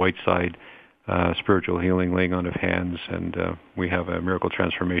more to the white side, spiritual healing, laying on of hands, and we have a miracle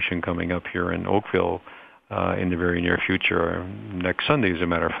transformation coming up here in Oakville in the very near future, next Sunday, as a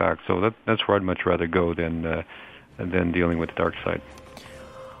matter of fact. So that's where I'd much rather go than dealing with the dark side.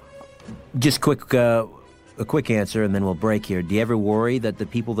 Just a quick answer, and then we'll break here. Do you ever worry that the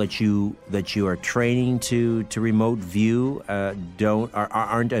people that you are training to remote view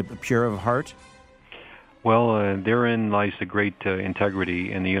aren't pure of heart? Well, therein lies the great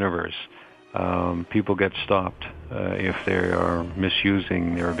integrity in the universe. People get stopped if they are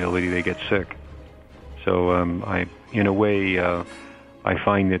misusing their ability. They get sick. So I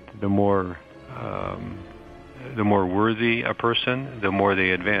find that the more worthy a person, the more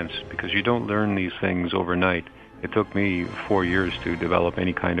they advance, because you don't learn these things overnight. It took me 4 years to develop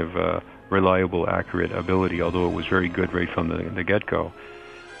any kind of reliable, accurate ability, although it was very good right from the get-go.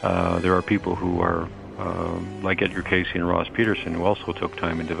 There are people who are like Edgar Casey and Ross Peterson, who also took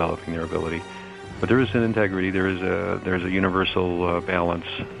time in developing their ability. But there is an integrity. There's a universal balance.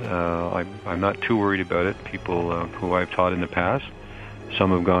 I'm not too worried about it. People who I've taught in the past,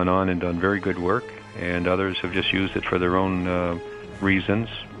 some have gone on and done very good work, and others have just used it for their own reasons.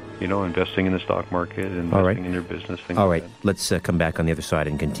 investing in the stock market, investing in your business, things All like right, that. let's come back on the other side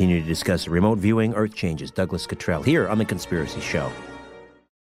and continue to discuss remote viewing, Earth changes. Douglas Cottrell here on The Conspiracy Show.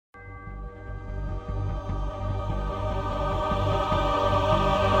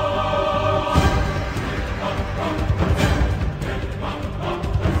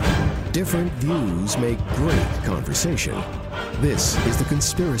 Different views make great conversation. This is The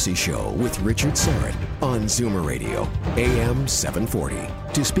Conspiracy Show with Richard Serrett on Zoomer Radio, AM 740.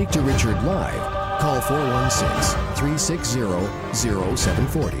 To speak to Richard live, call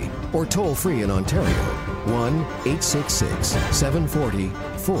 416-360-0740 or toll free in Ontario,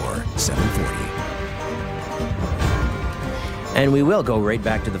 1-866-740-4740. And we will go right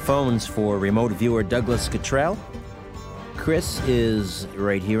back to the phones for remote viewer Douglas Cottrell. Chris is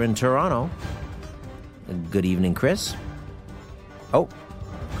right here in Toronto. Good evening, Chris. Oh,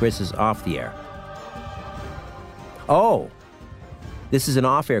 Chris is off the air. Oh, this is an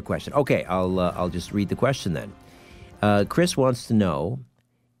off-air question. Okay, I'll just read the question then. Chris wants to know,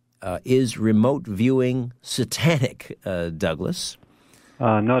 is remote viewing satanic, Douglas?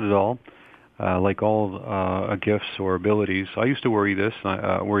 Not at all. Like all gifts or abilities, I used to worry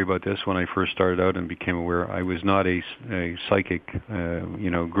about this when I first started out and became aware. I was not a psychic,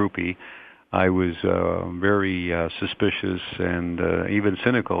 groupie. I was very suspicious and even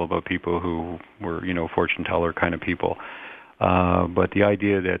cynical about people who were, fortune teller kind of people. But the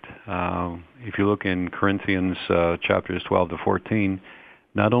idea that if you look in Corinthians chapters 12 to 14,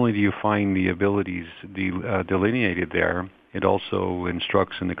 not only do you find the abilities delineated there, it also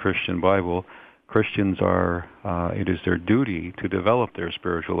instructs in the Christian Bible, Christians it is their duty to develop their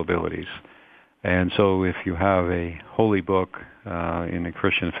spiritual abilities. And so if you have a holy book in the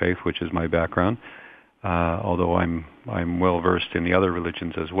Christian faith, which is my background, although I'm well versed in the other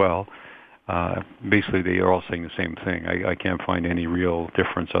religions as well, basically they are all saying the same thing. I can't find any real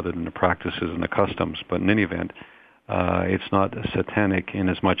difference other than the practices and the customs. But in any event, it's not satanic in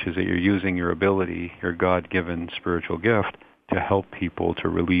as much as that you're using your ability, your God-given spiritual gift, to help people to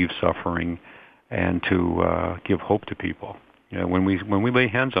relieve suffering and to give hope to people. When we lay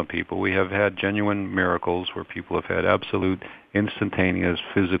hands on people, we have had genuine miracles where people have had absolute instantaneous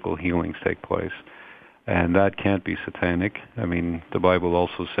physical healings take place. And that can't be satanic. I mean, the Bible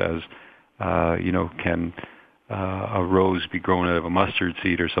also says, can a rose be grown out of a mustard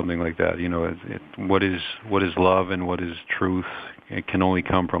seed or something like that? What is love and what is truth? It can only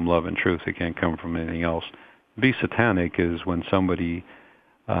come from love and truth. It can't come from anything else. Be satanic is when somebody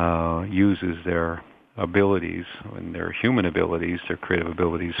uses their abilities, and their human abilities, their creative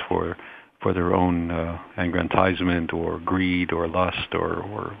abilities for their own aggrandizement or greed or lust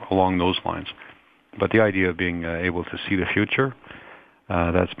or along those lines. But the idea of being able to see the future,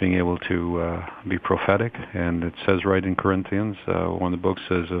 that's being able to be prophetic. And it says right in Corinthians, one of the books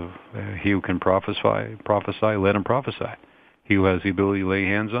says of he who can prophesy, let him prophesy. He who has the ability to lay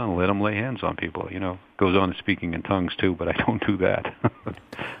hands on, let him lay hands on people. Goes on to speaking in tongues too, but I don't do that.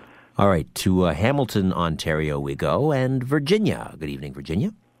 All right, to Hamilton, Ontario we go, and Virginia. Good evening,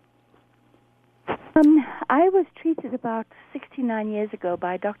 Virginia. I was treated about 69 years ago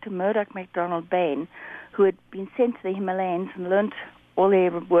by Dr. Murdoch MacDonald Bain, who had been sent to the Himalayas and learnt all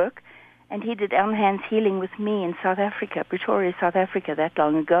their work, and he did on-hands healing with me in South Africa, Pretoria, South Africa, that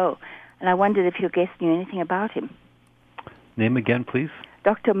long ago. And I wondered if your guest knew anything about him. Name again, please?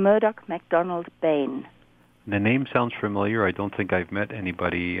 Dr. Murdoch MacDonald Bain. The name sounds familiar. I don't think I've met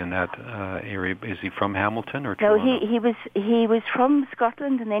anybody in that area. Is he from Hamilton or Toronto? No, he was from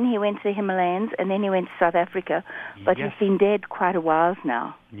Scotland, and then he went to the Himalayas, and then he went to South Africa. But yes. He's been dead quite a while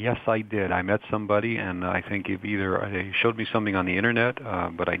now. Yes, I did. I met somebody, and I think they showed me something on the internet,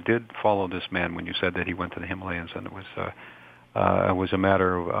 but I did follow this man when you said that he went to the Himalayas, and it was a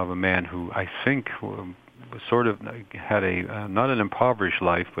matter of a man who I think sort of had a not an impoverished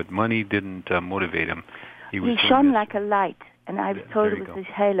life, but money didn't motivate him. He shone like a light, and I was told it was his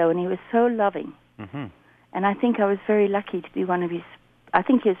halo, and he was so loving. Mm-hmm. And I think I was very lucky to be one of his... I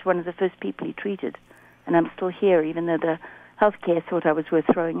think he was one of the first people he treated, and I'm still here, even though the healthcare thought I was worth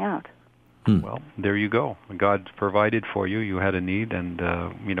throwing out. Well, there you go. God provided for you. You had a need, and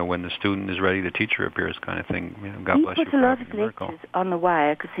when the student is ready, the teacher appears, kind of thing. God bless you. He put a lot of lectures on the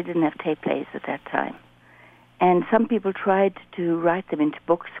wire because he didn't have tape players at that time. And some people tried to write them into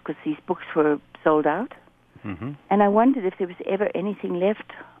books because these books were sold out. Mm-hmm. And I wondered if there was ever anything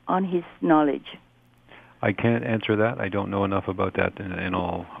left on his knowledge. I can't answer that. I don't know enough about that in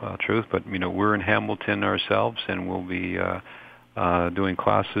all truth. But, we're in Hamilton ourselves, and we'll be doing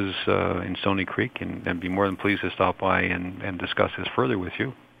classes in Stony Creek, and be more than pleased to stop by and discuss this further with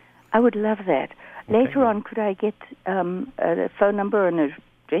you. I would love that. Okay. Later on, could I get a phone number and a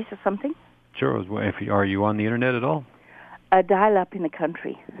address or something? Sure. Are you on the internet at all? A dial-up in the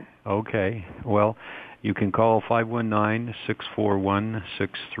country. Okay. Well, you can call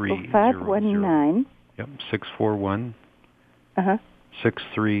 519-641-6300. 519. Yep, 641.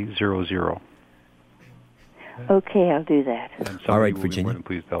 6300. Okay, I'll do that. All right, will Virginia. Be more than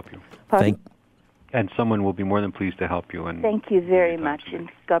pleased to help you. And someone will be more than pleased to help you. And thank you very much, and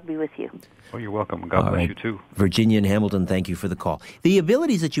God be with you. Oh, you're welcome. God bless you, too. Virginia and Hamilton, thank you for the call. The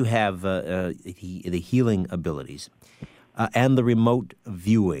abilities that you have, the healing abilities, and the remote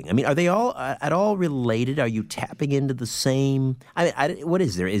viewing, I mean, are they all at all related? Are you tapping into the same? What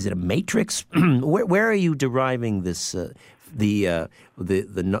is there? Is it a matrix? Where are you deriving this, the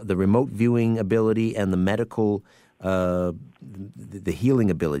remote viewing ability and the medical the healing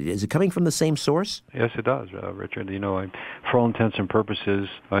ability? Is it coming from the same source? Yes, it does, Richard. For all intents and purposes,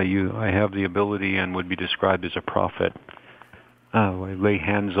 I have the ability and would be described as a prophet. I lay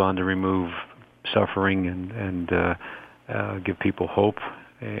hands on to remove suffering and give people hope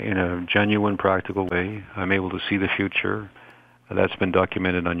in a genuine, practical way. I'm able to see the future. That's been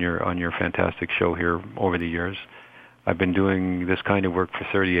documented on your fantastic show here over the years. I've been doing this kind of work for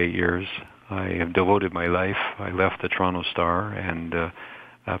 38 years. I have devoted my life. I left the Toronto Star and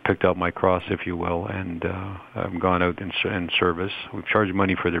picked up my cross, if you will, and I've gone out in service. We've charged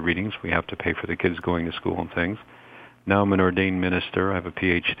money for the readings. We have to pay for the kids going to school and things. Now I'm an ordained minister. I have a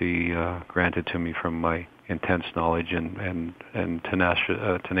PhD granted to me from my intense knowledge and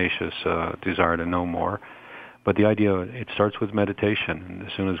tenacious desire to know more. But the idea, it starts with meditation. And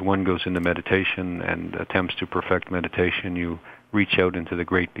as soon as one goes into meditation and attempts to perfect meditation, you reach out into the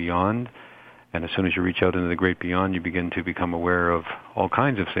great beyond. And as soon as you reach out into the great beyond, you begin to become aware of all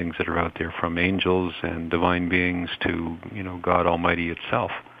kinds of things that are out there, from angels and divine beings to, God Almighty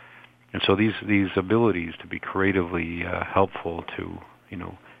itself. And so these abilities to be creatively helpful to,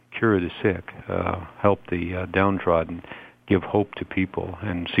 cure the sick, help the downtrodden, give hope to people,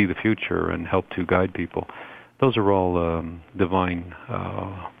 and see the future and help to guide people, those are all divine,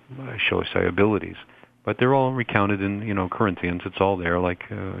 shall I say, abilities. But they're all recounted in, Corinthians. It's all there, like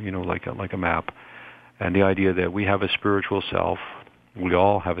a map. And the idea that we have a spiritual self, we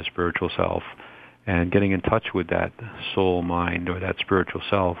all have a spiritual self, and getting in touch with that soul, mind, or that spiritual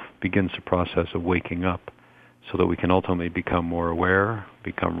self begins the process of waking up, so that we can ultimately become more aware,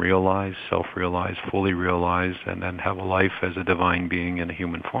 become realized, self-realized, fully realized, and then have a life as a divine being in a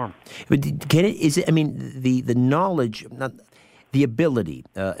human form. But the knowledge, the ability,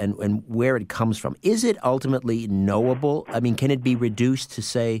 and where it comes from, is it ultimately knowable? I mean, can it be reduced to,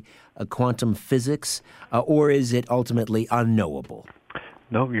 say, quantum physics, or is it ultimately unknowable?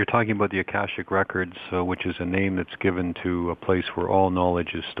 No, you're talking about the Akashic Records, which is a name that's given to a place where all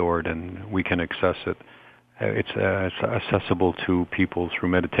knowledge is stored and we can access it. It's accessible to people through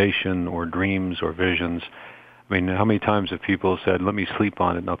meditation or dreams or visions. I mean, how many times have people said, let me sleep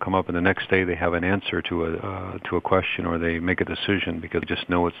on it, and they'll come up, and the next day they have an answer to a question, or they make a decision because they just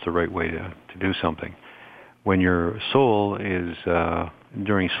know it's the right way to do something. When your soul is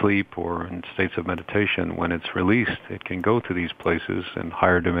during sleep or in states of meditation, when it's released, it can go to these places in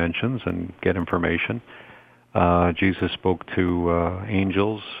higher dimensions and get information. Jesus spoke to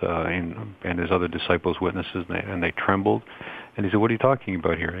angels and his other disciples, witnesses, and they trembled. And he said, what are you talking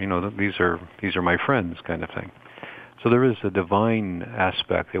about here? These are my friends, kind of thing. So there is a divine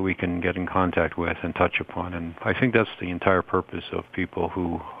aspect that we can get in contact with and touch upon. And I think that's the entire purpose of people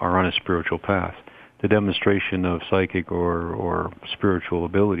who are on a spiritual path. The demonstration of psychic or spiritual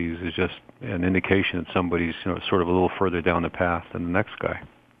abilities is just an indication that somebody's sort of a little further down the path than the next guy.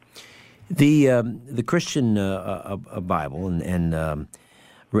 The Christian Bible and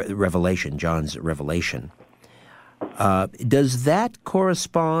Revelation, John's Revelation, does that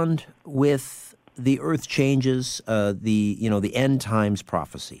correspond with the earth changes, the end times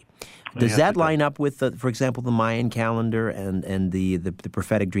prophecy? Does that line up with, for example, the Mayan calendar and the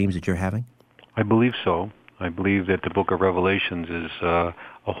prophetic dreams that you're having? I believe so. I believe that the book of Revelations is a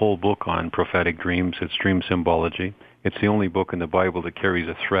whole book on prophetic dreams. It's dream symbology. It's the only book in the Bible that carries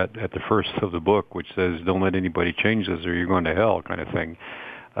a threat at the first of the book, which says, don't let anybody change this or you're going to hell, kind of thing.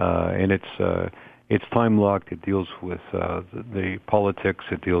 And it's time-locked. It deals with the politics.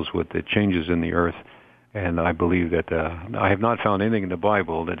 It deals with the changes in the earth. And I believe that I have not found anything in the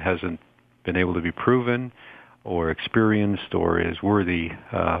Bible that hasn't been able to be proven or experienced or is worthy,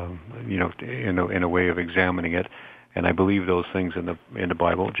 in a way of examining it. And I believe those things in the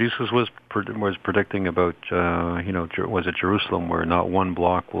Bible. Jesus was predicting about, was it Jerusalem, where not one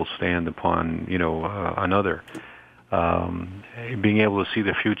block will stand upon, another. Being able to see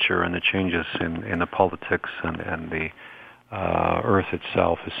the future and the changes in the politics and the Earth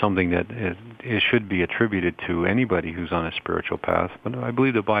itself is something that it should be attributed to anybody who's on a spiritual path. But I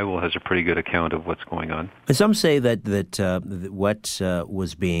believe the Bible has a pretty good account of what's going on. Some say that what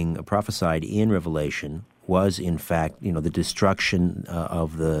was being prophesied in Revelation was, in fact, the destruction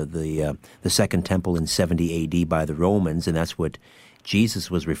of the Second Temple in 70 A.D. by the Romans, and that's what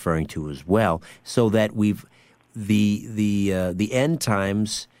Jesus was referring to as well. So that the end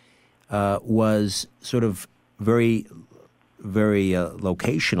times was sort of very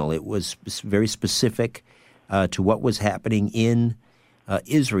locational. It was very specific to what was happening in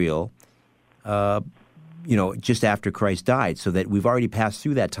Israel, just after Christ died. So that we've already passed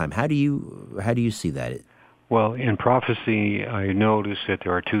through that time. How do you see that? Well, in prophecy, I notice that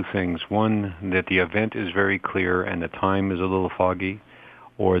there are two things. One, that the event is very clear and the time is a little foggy,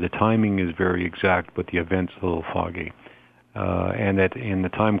 or the timing is very exact, but the event's a little foggy. And that in the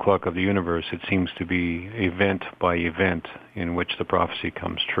time clock of the universe, it seems to be event by event in which the prophecy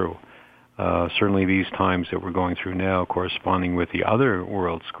comes true. Certainly these times that we're going through now, corresponding with the other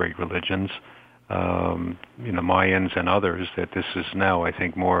world's great religions, Mayans and others, that this is now, I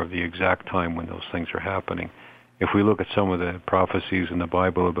think, more of the exact time when those things are happening. If we look at some of the prophecies in the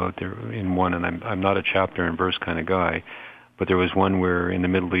Bible about in one, and I'm not a chapter and verse kind of guy, but there was one where in the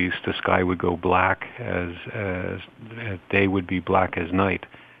Middle East the sky would go black as day would be black as night.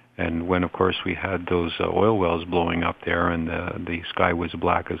 And when, of course, we had those oil wells blowing up there and the sky was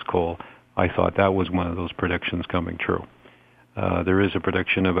black as coal, I thought that was one of those predictions coming true. There is a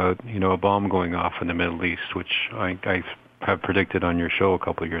prediction about, a bomb going off in the Middle East, which I have predicted on your show a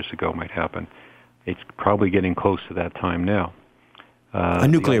couple of years ago might happen. It's probably getting close to that time now. A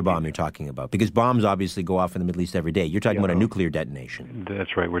nuclear bomb you're talking about, because bombs obviously go off in the Middle East every day. You're talking about a nuclear detonation.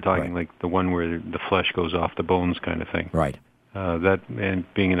 That's right. We're talking like the one where the flesh goes off the bones kind of thing. Right. That,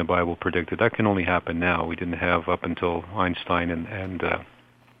 and being in the Bible predicted, that can only happen now. We didn't have up until Einstein and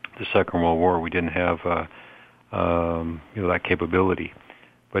the Second World War, we didn't have that capability.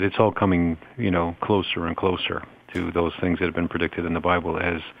 But it's all coming, closer and closer to those things that have been predicted in the Bible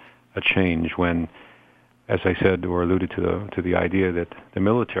as a change when, as I said or alluded to the idea that the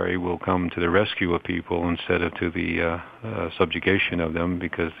military will come to the rescue of people instead of to the subjugation of them,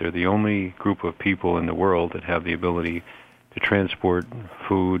 because they're the only group of people in the world that have the ability to transport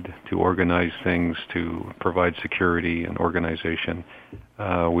food, to organize things, to provide security and organization.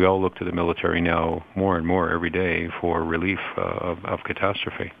 We all look to the military now more and more every day for relief of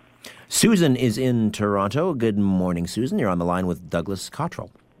catastrophe. Susan is in Toronto. Good morning, Susan. You're on the line with Douglas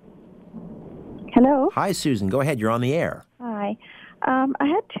Cottrell. Hello. Hi, Susan. Go ahead. You're on the air. Hi. I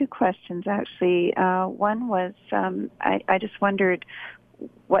had two questions, actually. One was I just wondered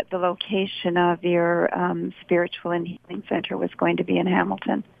what the location of your spiritual and healing center was going to be in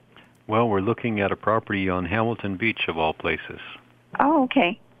Hamilton. Well, we're looking at a property on Hamilton Beach, of all places. Oh,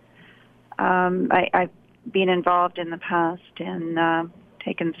 okay. I've been involved in the past in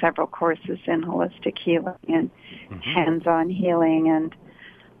taken several courses in holistic healing and hands-on healing, and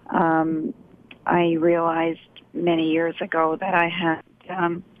I realized many years ago that I had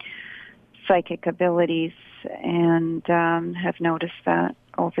psychic abilities, and have noticed that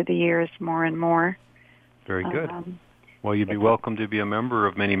over the years more and more. Very good. Well, you'd be welcome to be a member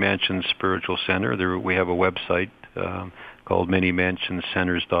of Many Mansions Spiritual Center. We have a website called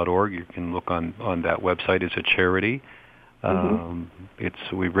manymansionscenters.org. You can look on that website. It's a charity.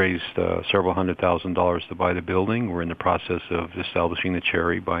 We've raised several $100,000 to buy the building. We're in the process of establishing the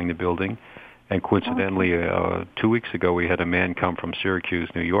charity, buying the building. And coincidentally, 2 weeks ago, we had a man come from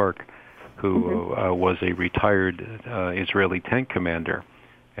Syracuse, New York, who was a retired Israeli tank commander.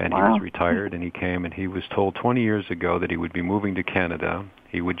 And he was retired, and he came, and he was told 20 years ago that he would be moving to Canada.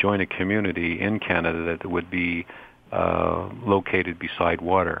 He would join a community in Canada that would be located beside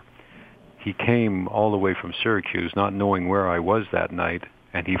water. He came all the way from Syracuse, not knowing where I was that night,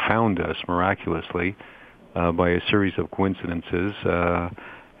 and he found us miraculously by a series of coincidences,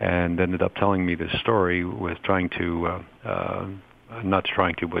 and ended up telling me this story, was but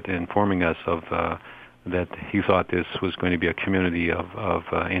informing us of that he thought this was going to be a community of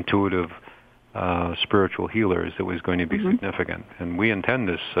intuitive spiritual healers that was going to be significant. And we intend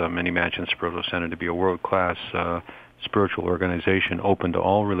this Many Mansions Spiritual Center to be a world-class spiritual organization open to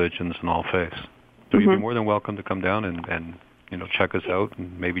all religions and all faiths. So you'd be more than welcome to come down and check us out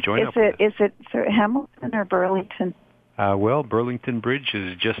and maybe join up with us. Is it Hamilton or Burlington? Well, Burlington Bridge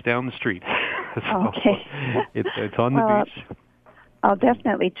is just down the street. So okay. It's on the beach. I'll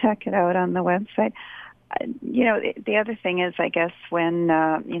definitely check it out on the website. The other thing is, I guess, when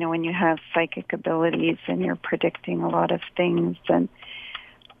you have psychic abilities and you're predicting a lot of things, and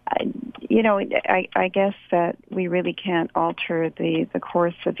I guess that we really can't alter the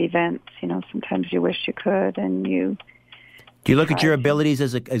course of events. Sometimes you wish you could, and you... Do you look at your abilities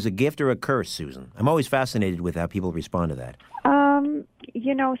as a gift or a curse, Susan? I'm always fascinated with how people respond to that.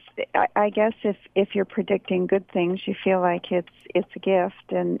 I guess if you're predicting good things, you feel like it's a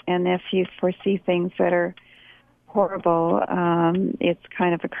gift, and if you foresee things that are horrible, it's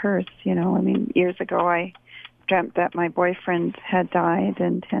kind of a curse. Years ago I dreamt that my boyfriend had died,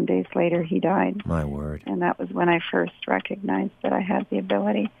 and 10 days later he died. My word. And that was when I first recognized that I had the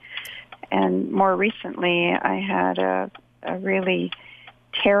ability. And more recently, I had a really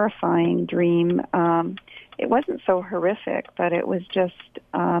terrifying dream. It wasn't so horrific, but it was just,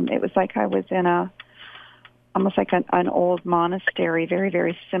 it was like I was in almost like an old monastery, very,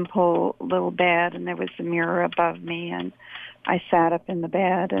 very simple little bed, and there was a mirror above me, and I sat up in the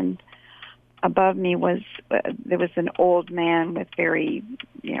bed, and above me there was an old man with very,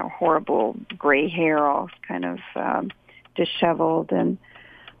 horrible gray hair, all kind of disheveled, and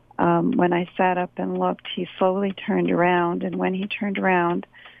when I sat up and looked, he slowly turned around, and when he turned around,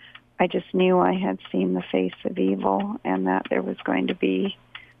 I just knew I had seen the face of evil, and that there was going to be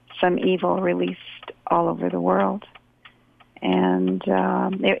some evil released all over the world. And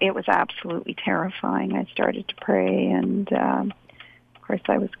it was absolutely terrifying. I started to pray, and of course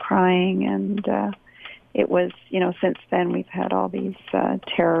I was crying, and it was, since then we've had all these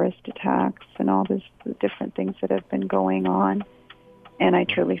terrorist attacks and all these different things that have been going on. And I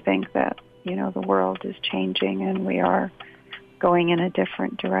truly think that, the world is changing and we are going in a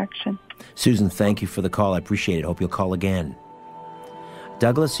different direction. Susan, thank you for the call. I appreciate it. Hope you'll call again.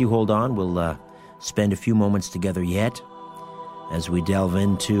 Douglas, you hold on. We'll spend a few moments together yet as we delve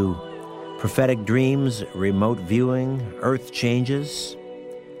into prophetic dreams, remote viewing, earth changes,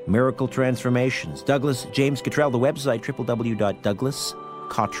 miracle transformations. Douglas James Cottrell, the website, www.douglascottrell.com,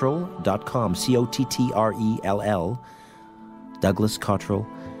 Cottrell,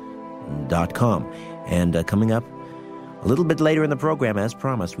 douglascottrell.com. And coming up a little bit later in the program, as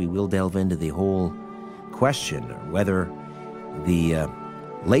promised, we will delve into the whole question whether the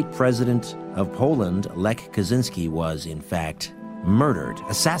late president of Poland, Lech Kaczynski, was in fact murdered,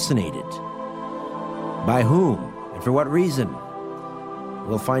 assassinated. By whom and for what reason?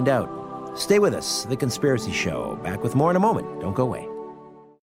 We'll find out. Stay with us, The Conspiracy Show. Back with more in a moment. Don't go away.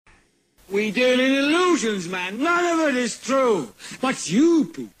 We deal in illusions, man. None of it is true. But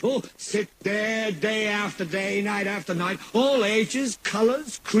you people sit there day after day, night after night, all ages,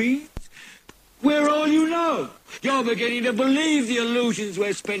 colors, creeds. We're all you know. You're beginning to believe the illusions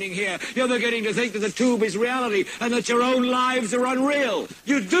we're spinning here. You're beginning to think that the tube is reality and that your own lives are unreal.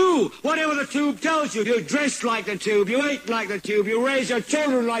 You do whatever the tube tells you. You dress like the tube. You eat like the tube. You raise your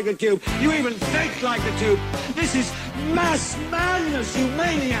children like the tube. You even think like the tube. This is mass madness, you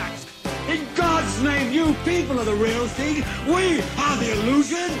maniacs. In God's name, you people are the real thing. We are the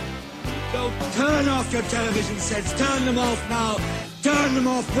illusion. So turn off your television sets. Turn them off now. Turn them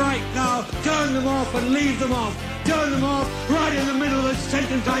off right now. Turn them off and leave them off. Turn them off right in the middle of the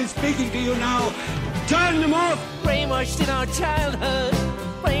sentence I'm speaking to you now. Turn them off. Brainwashed in our childhood.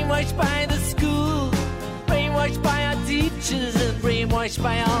 Brainwashed by the school. Brainwashed by our teachers and brainwashed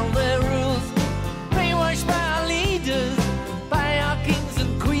by all their rules. Brainwashed by our leaders. By our kings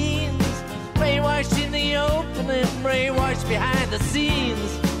and queens. Brainwashed in the open and brainwashed behind the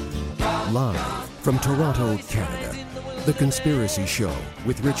scenes. Live from Toronto, Canada, The Conspiracy Show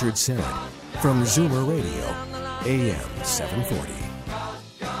with Richard Syrett from Zoomer Radio, AM 740.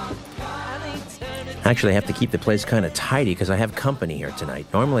 Actually, I have to keep the place kind of tidy because I have company here tonight.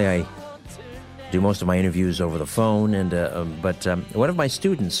 Normally, I do most of my interviews over the phone, but one of my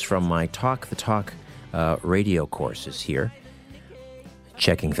students from my Talk the Talk radio course is here,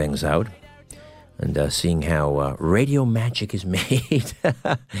 checking things out and seeing how radio magic is made.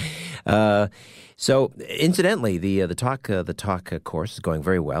 So, incidentally, the talk course is going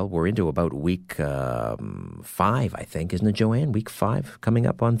very well. We're into about week 5, I think, isn't it, Joanne? Week 5 coming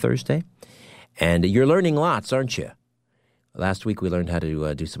up on Thursday, and you're learning lots, aren't you? Last week we learned how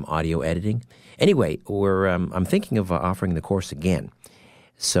to do some audio editing. Anyway, I'm thinking of offering the course again.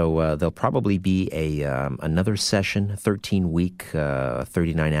 So there'll probably be another session, 13-week,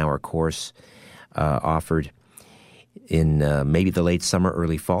 39-hour course offered in maybe the late summer,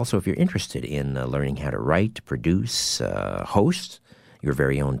 early fall. So if you're interested in learning how to write, produce, host your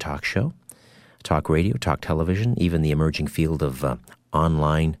very own talk show, talk radio, talk television, even the emerging field of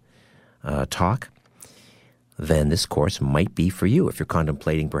online talk, then this course might be for you. If you're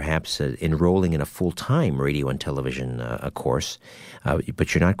contemplating perhaps enrolling in a full-time radio and television course,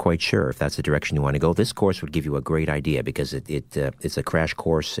 but you're not quite sure if that's the direction you want to go, this course would give you a great idea because it's a crash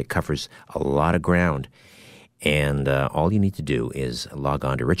course. It covers a lot of ground. And all you need to do is log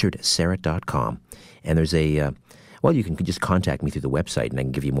on to richardsyrett.com. And there's a, you can just contact me through the website and I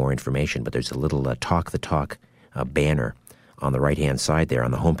can give you more information. But there's a little Talk the Talk banner on the right-hand side there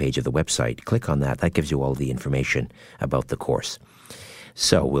on the homepage of the website. Click on that. That gives you all the information about the course.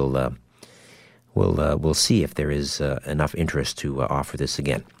 So we'll see if there is enough interest to offer this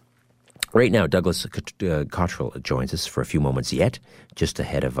again. Right now, Douglas Cottrell joins us for a few moments yet, just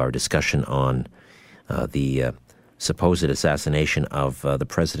ahead of our discussion on the supposed assassination of the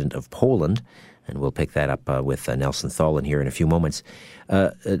president of Poland. And we'll pick that up with Nelson Tholin here in a few moments.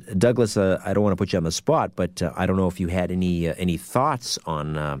 Douglas, I don't want to put you on the spot, but I don't know if you had any thoughts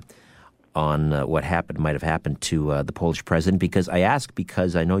on what might have happened to the Polish president. Because I ask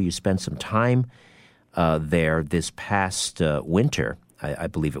because I know you spent some time there this past winter, I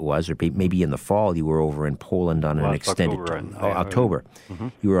believe it was, or maybe in the fall. You were over in Poland on an extended October. Mm-hmm.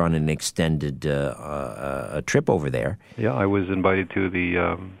 You were on an extended trip over there. Yeah, I was invited to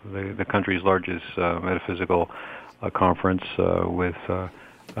the country's largest metaphysical conference with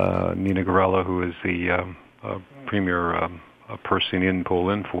Nina Gorela, who is the premier person in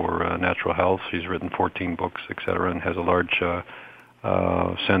Poland for natural health. She's written 14 books, etc., and has a large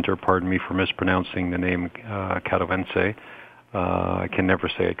center. Pardon me for mispronouncing the name Katowice. I can never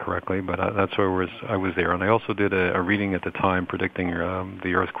say it correctly, but that's where I was there. And I also did a reading at the time predicting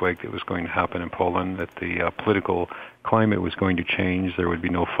the earthquake that was going to happen in Poland, that the political climate was going to change, there would be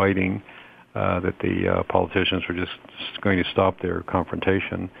no fighting, that the politicians were just going to stop their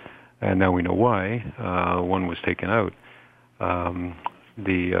confrontation. And now we know why. One was taken out.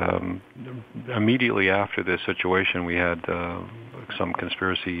 Immediately after this situation, we had some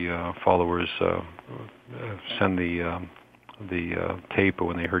conspiracy followers send the tape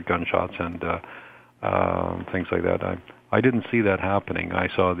when they heard gunshots and things like that. I didn't see that happening. I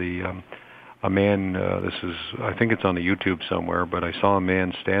saw a man. I think it's on the YouTube somewhere, but I saw a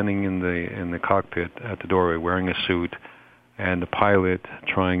man standing in the cockpit at the doorway wearing a suit, and the pilot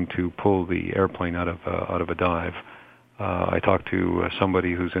trying to pull the airplane out of a dive. I talked to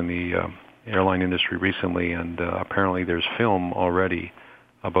somebody who's in the airline industry recently, and apparently there's film already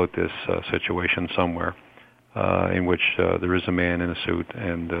about this situation somewhere. In which there is a man in a suit,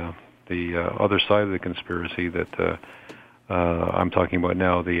 and the other side of the conspiracy that I'm talking about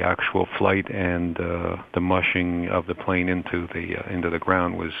now, the actual flight and the mushing of the plane into the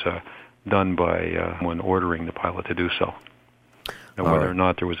ground was done by one ordering the pilot to do so. And whether or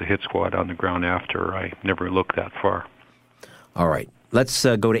not there was a hit squad on the ground after, I never looked that far. All right. Let's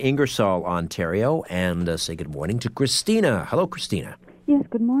go to Ingersoll, Ontario, and say good morning to Christina. Hello, Christina. Yes,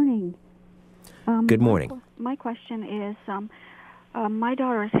 good morning. Good morning. My question is, my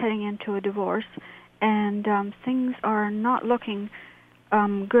daughter is heading into a divorce, and things are not looking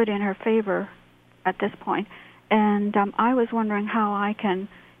good in her favor at this point. And I was wondering how I can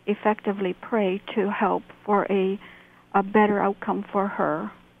effectively pray to help for a better outcome for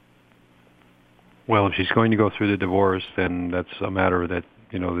her. Well, if she's going to go through the divorce, then that's a matter that,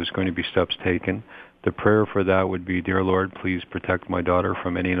 there's going to be steps taken. The prayer for that would be, Dear Lord, please protect my daughter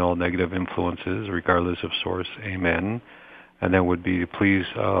from any and all negative influences, regardless of source. Amen. And that would be, please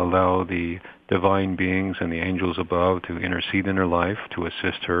allow the divine beings and the angels above to intercede in her life, to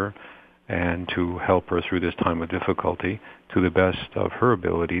assist her, and to help her through this time of difficulty to the best of her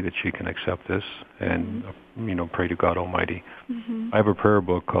ability, that she can accept this and, pray to God Almighty. Mm-hmm. I have a prayer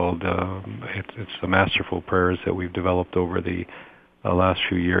book called, it's the Masterful Prayers that we've developed over the last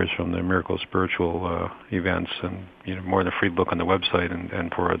few years from the Miracle Spiritual events, and more than a free book on the website,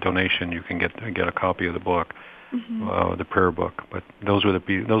 and for a donation you can get a copy of the book, mm-hmm. The prayer book. But those would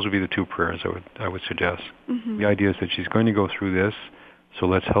be the two prayers I would suggest. Mm-hmm. The idea is that she's going to go through this, so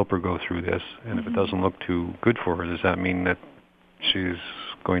let's help her go through this. And mm-hmm. if it doesn't look too good for her, does that mean that she's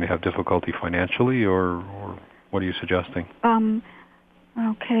going to have difficulty financially, or what are you suggesting?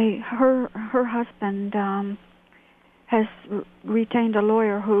 Okay, her husband has retained a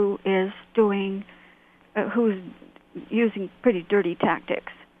lawyer who is who's using pretty dirty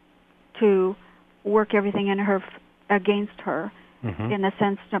tactics to work everything in her against her, mm-hmm. in the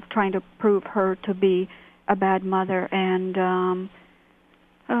sense of trying to prove her to be a bad mother, and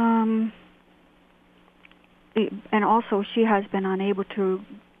also she has been unable to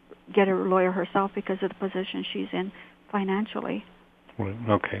get a lawyer herself because of the position she's in financially.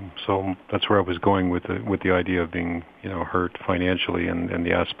 Okay, so that's where I was going with the idea of being, hurt financially, and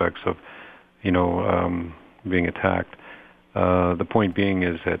the aspects of, being attacked. The point being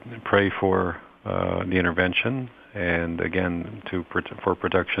is that pray for the intervention, and again for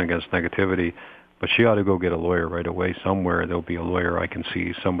protection against negativity. But she ought to go get a lawyer right away. Somewhere there'll be a lawyer. I can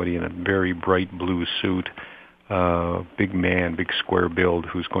see somebody in a very bright blue suit, big man, big square build,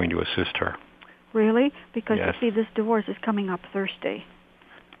 who's going to assist her. Really? Because yes. you see, this divorce is coming up Thursday.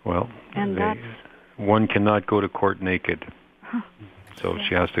 Well, and one cannot go to court naked. So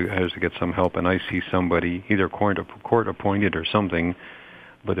she has to get some help, and I see somebody, either court appointed or something,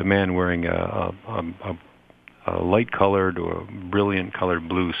 but a man wearing a light-colored or brilliant-colored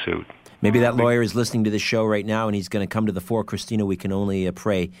blue suit. Maybe that lawyer is listening to the show right now, and he's going to come to the fore. Christina, we can only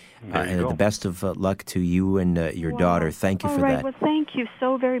pray. The best of luck to you and your daughter. Thank you for that. All right, well, thank you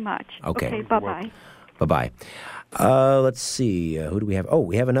so very much. Okay, bye-bye. Bye-bye. Let's see. Who do we have? Oh,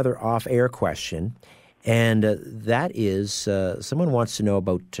 we have another off-air question. And that is, someone wants to know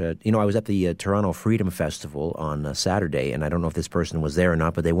about, I was at the Toronto Freedom Festival on Saturday, and I don't know if this person was there or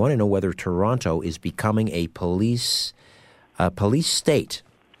not, but they want to know whether Toronto is becoming a police state.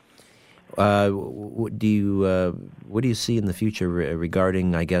 What do you see in the future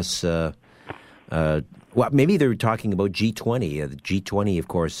regarding, I guess, maybe they're talking about G20. The G20, of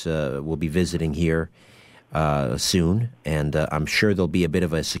course, will be visiting here soon, and I'm sure there'll be a bit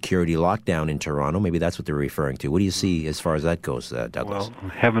of a security lockdown in Toronto. Maybe that's what they're referring to. What do you see as far as that goes, Douglas?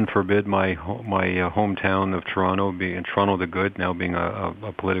 Well, heaven forbid my hometown of Toronto, being Toronto the Good, now being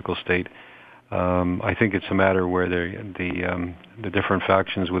a political state. I think it's a matter where the different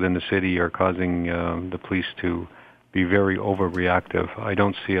factions within the city are causing the police to be very overreactive. I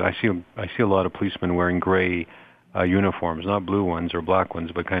see a lot of policemen wearing gray uniforms, not blue ones or black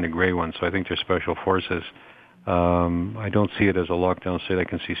ones, but kind of gray ones. So I think they're special forces. I don't see it as a lockdown state. I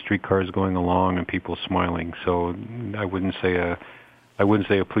can see streetcars going along and people smiling. So I wouldn't say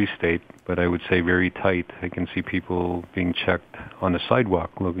a police state, but I would say very tight. I can see people being checked on the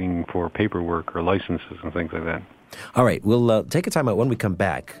sidewalk looking for paperwork or licenses and things like that. All right, we'll take a time out. When we come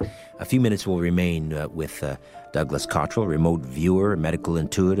back, a few minutes will remain with Douglas Cottrell, remote viewer, medical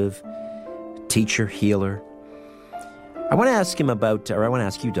intuitive, teacher, healer. I want to ask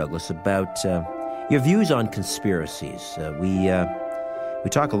you, Douglas, about your views on conspiracies. We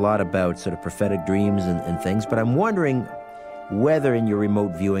talk a lot about sort of prophetic dreams and things, but I'm wondering whether in your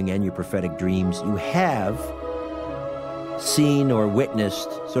remote viewing and your prophetic dreams you have seen or witnessed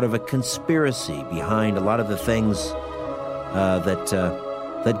sort of a conspiracy behind a lot of the things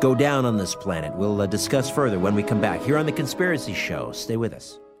that go down on this planet. We'll discuss further when we come back here on The Conspiracy Show. Stay with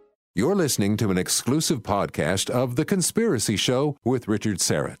us. You're listening to an exclusive podcast of The Conspiracy Show with Richard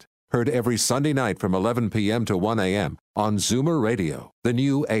Serrett. Heard every Sunday night from 11 p.m. to 1 a.m. on Zoomer Radio, the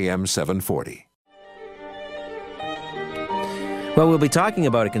new AM 740. Well, we'll be talking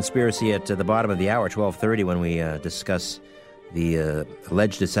about a conspiracy at the bottom of the hour, 12:30, when we discuss the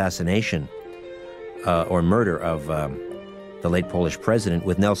alleged assassination or murder of the late Polish president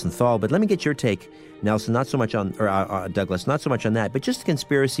with Nelson Thal. But let me get your take, Nelson, not so much on, or Douglas, not so much on that, but just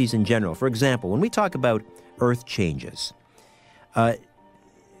conspiracies in general. For example, when we talk about Earth changes,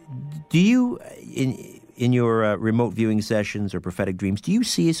 do you, in your remote viewing sessions or prophetic dreams, do you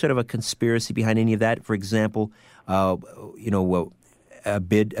see sort of a conspiracy behind any of that? For example, a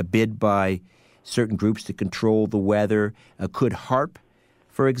bid by certain groups to control the weather. Could HAARP,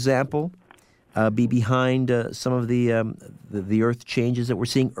 for example, be behind some of the Earth changes that we're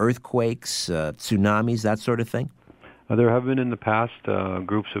seeing, earthquakes, tsunamis, that sort of thing? There have been in the past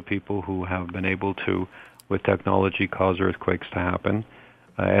groups of people who have been able to, with technology, cause earthquakes to happen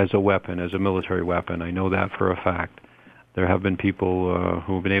as a weapon, as a military weapon. I know that for a fact. There have been people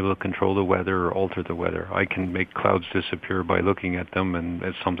who have been able to control the weather or alter the weather. I can make clouds disappear by looking at them, and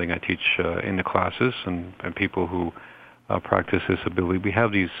it's something I teach in the classes, and people who practice this ability. We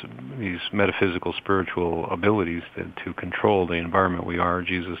have these metaphysical, spiritual abilities to control the environment we are.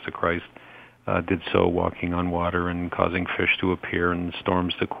 Jesus the Christ did so, walking on water and causing fish to appear and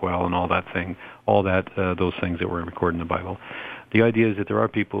storms to quell and all that, those things that were recorded in the Bible. The idea is that there are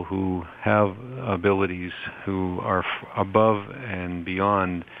people who have abilities who are above and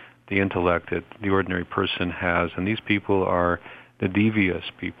beyond the intellect that the ordinary person has, and these people are the devious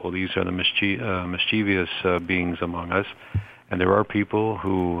people. These are the mischievous beings among us, and there are people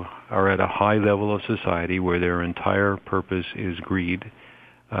who are at a high level of society where their entire purpose is greed.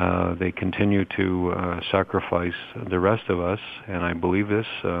 They continue to sacrifice the rest of us, and I believe this,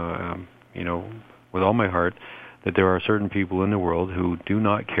 with all my heart, that there are certain people in the world who do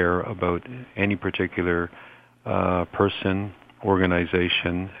not care about any particular person,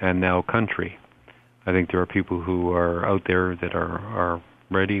 organization, and now country. I think there are people who are out there that are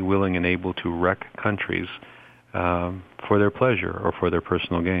ready, willing, and able to wreck countries for their pleasure or for their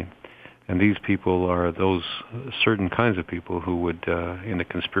personal gain. And these people are those certain kinds of people who would, in the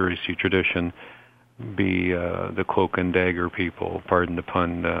conspiracy tradition, be the cloak and dagger people, pardon the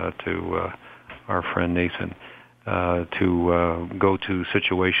pun to our friend Nathan, to go to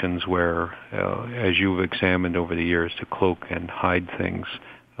situations where, as you've examined over the years, to cloak and hide things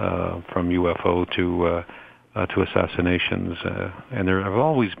from UFO to assassinations. And there have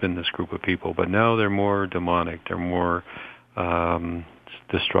always been this group of people, but now they're more demonic, they're more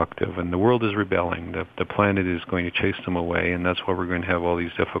destructive, and the world is rebelling. The planet is going to chase them away, and that's why we're going to have all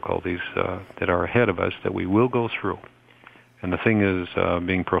these difficulties that are ahead of us that we will go through. And the thing is,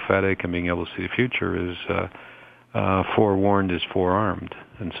 being prophetic and being able to see the future is forewarned is forearmed,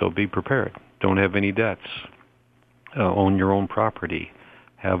 and so be prepared. Don't have any debts. Own your own property.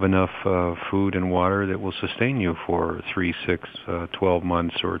 Have enough food and water that will sustain you for 3, 6, 12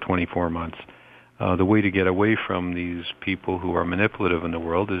 months or 24 months. The way to get away from these people who are manipulative in the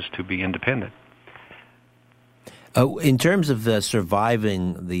world is to be independent. In terms of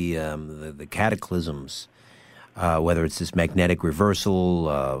surviving the cataclysms, whether it's this magnetic reversal,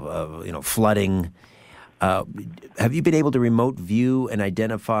 flooding, have you been able to remote view and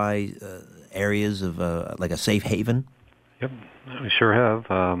identify areas of like a safe haven? Yep, I sure have.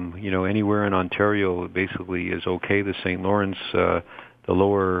 Anywhere in Ontario basically is okay. The St. Lawrence, the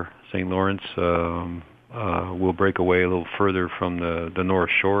lower St. Lawrence will break away a little further from the North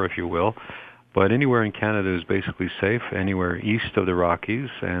Shore, if you will. But anywhere in Canada is basically safe. Anywhere east of the Rockies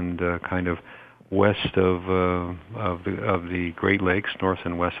and kind of west of the Great Lakes, north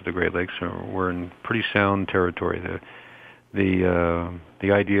and west of the Great Lakes, we're in pretty sound territory.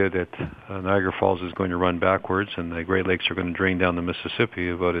 The idea that Niagara Falls is going to run backwards and the Great Lakes are going to drain down the Mississippi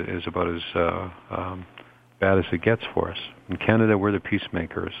is about as bad as it gets for us. In Canada, we're the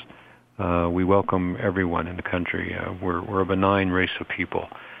peacemakers. We welcome everyone in the country. We're a benign race of people,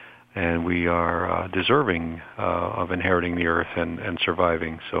 and we are deserving of inheriting the earth and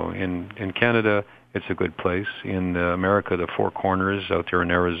surviving. So in Canada, it's a good place. In America, the Four Corners out there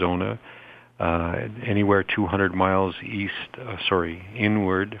in Arizona, anywhere 200 miles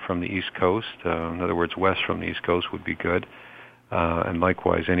inward from the East Coast, in other words, west from the East Coast would be good. And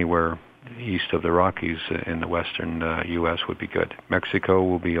likewise, anywhere east of the Rockies in the western U.S. would be good. Mexico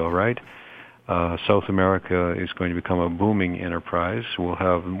will be all right. South America is going to become a booming enterprise. We'll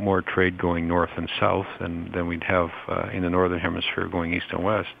have more trade going north and south than we'd have in the northern hemisphere going east and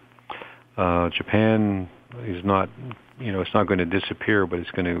west. Japan is not, it's not going to disappear, but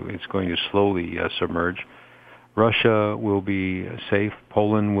it's going to slowly submerge. Russia will be safe.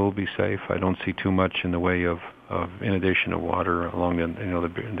 Poland will be safe. I don't see too much in the way of inundation of water along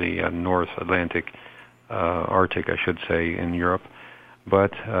the North Atlantic, Arctic, I should say, in Europe.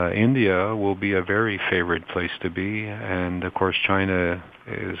 But India will be a very favored place to be, and of course China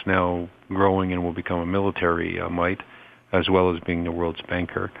is now growing and will become a military might, as well as being the world's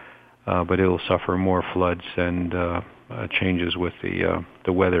banker. But it'll suffer more floods and changes with the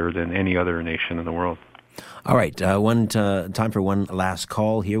weather than any other nation in the world. All right, time for one last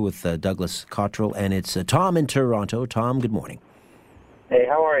call here with Douglas Cottrell, and it's Tom in Toronto. Tom, good morning. Hey,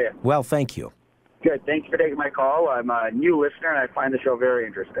 how are you? Well, thank you. Good. Thanks for taking my call. I'm a new listener, and I find the show very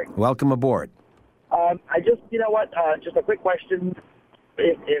interesting. Welcome aboard. Just a quick question.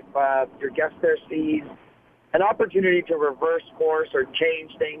 If your guest there sees an opportunity to reverse course or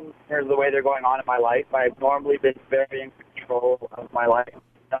change things in terms of the way they're going on in my life, I've normally been very in control of my life.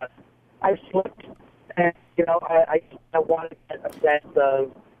 I've slipped, and, I want to get a sense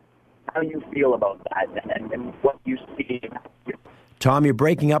of how you feel about that and what you see. Tom, you're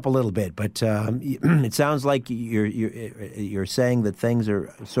breaking up a little bit, but it sounds like you're saying that things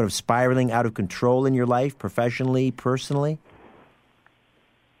are sort of spiraling out of control in your life, professionally, personally.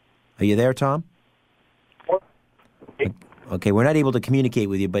 Are you there, Tom? Okay, we're not able to communicate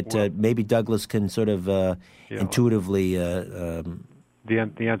with you, but maybe Douglas can sort of intuitively. The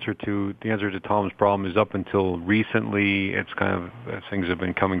answer to Tom's problem is up until recently, it's kind of things have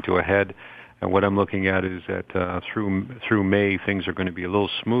been coming to a head. And what I'm looking at is that through May, things are going to be a little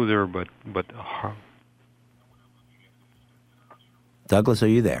smoother, but Douglas, are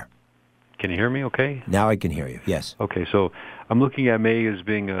you there? Can you hear me okay? Now I can hear you, yes. Okay, so I'm looking at May as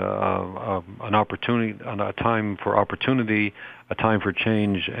being an opportunity, a time for opportunity, a time for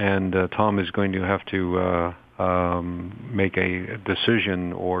change, and Tom is going to have to make a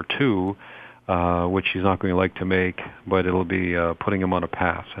decision or two, which he's not going to like to make, but it'll be putting him on a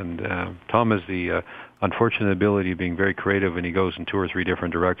path. And Tom has the unfortunate ability of being very creative, and he goes in 2 or 3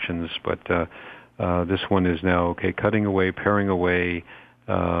 different directions, but this one is now, cutting away, paring away,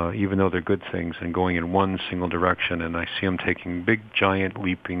 even though they're good things, and going in one single direction, and I see them taking big, giant,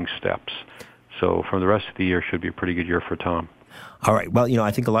 leaping steps. So for the rest of the year should be a pretty good year for Tom. All right. Well,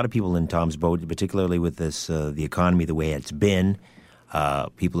 I think a lot of people in Tom's boat, particularly with this the economy the way it's been,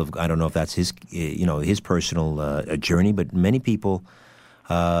 people have, I don't know if that's his, his personal journey, but many people,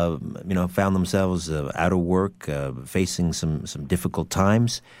 found themselves out of work, facing some difficult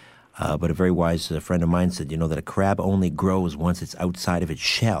times. But a very wise friend of mine said, that a crab only grows once it's outside of its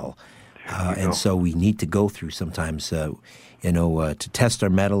shell. And so we need to go through sometimes, to test our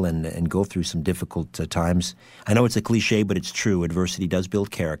mettle and go through some difficult times. I know it's a cliche, but it's true. Adversity does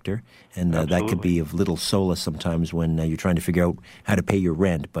build character, and that could be of little solace sometimes when you're trying to figure out how to pay your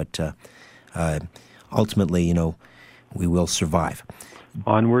rent. But ultimately, we will survive.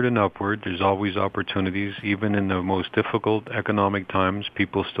 Onward and upward. There's always opportunities. Even in the most difficult economic times,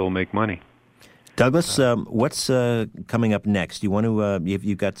 people still make money. Douglas, what's coming up next? You want to?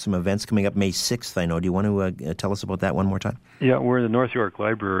 You've got some events coming up May 6th, I know. Do you want to tell us about that one more time? Yeah, we're in the North York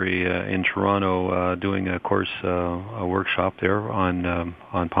Library in Toronto doing a course, a workshop there on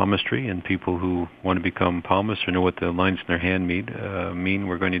palmistry, and people who want to become palmists or know what the lines in their hand mean.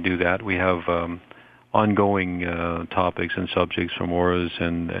 We're going to do that. We have ongoing topics and subjects from auras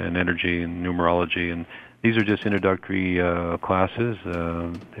and energy and numerology, and these are just introductory classes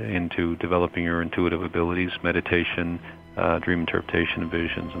into developing your intuitive abilities, meditation, dream interpretation, and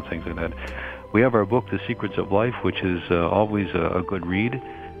visions, and things like that. We have our book, The Secrets of Life, which is always a good read,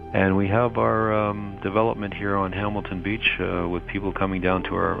 and we have our development here on Hamilton Beach with people coming down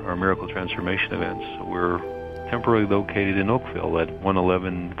to our Miracle Transformation events. We're temporarily located in Oakville at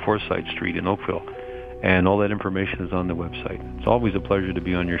 111 Forsyth Street in Oakville, and all that information is on the website. It's always a pleasure to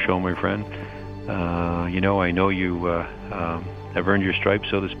be on your show, my friend. I know you have earned your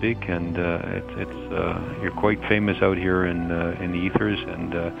stripes, so to speak, and you're quite famous out here in the ethers,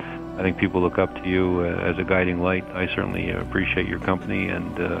 and I think people look up to you as a guiding light. I certainly appreciate your company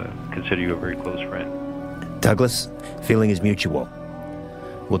and consider you a very close friend. Douglas, feeling is mutual.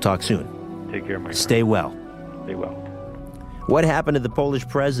 We'll talk soon. Take care, my friend. Stay well. Stay well. What happened to the Polish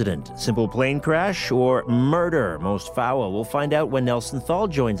president? Simple plane crash or murder? Most foul. We'll find out when Nelson Thal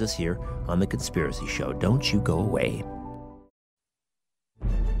joins us here on The Conspiracy Show. Don't you go away.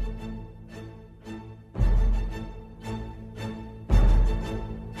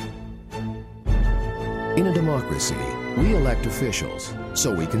 In a democracy, we elect officials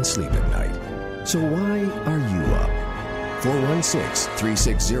so we can sleep at night. So why are you up?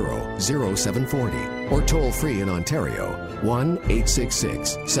 416-360-0740 or toll free in Ontario,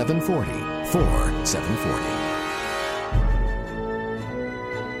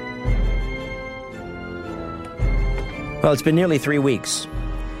 1-866-740-4740. Well, it's been nearly 3 weeks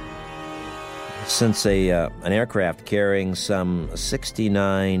since an aircraft carrying some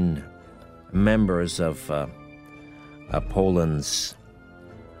 69 members of Poland's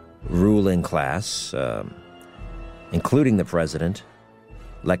ruling class, including the president,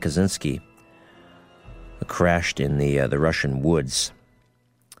 Lech Kaczynski, crashed in the Russian woods.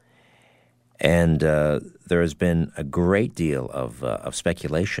 And there has been a great deal of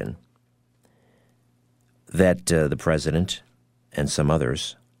speculation that the president and some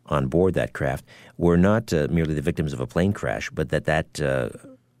others on board that craft were not merely the victims of a plane crash, but that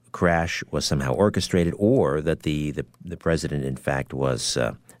crash was somehow orchestrated, or that the president, in fact, was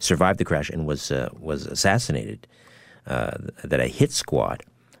survived the crash and was assassinated. That a hit squad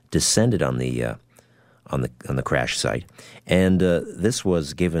descended on the crash site, and this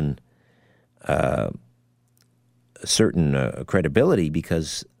was given certain credibility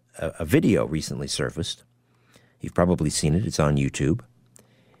because a video recently surfaced. You've probably seen it. It's on YouTube.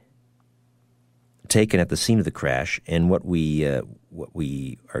 Taken at the scene of the crash, and what we are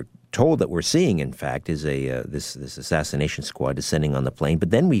told that we're seeing, in fact, is this assassination squad descending on the plane. But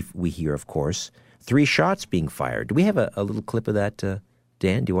then we hear, of course, 3 shots being fired. Do we have a little clip of that,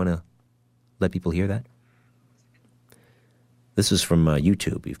 Dan? Do you want to let people hear that? This is from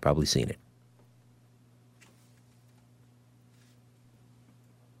YouTube. You've probably seen it.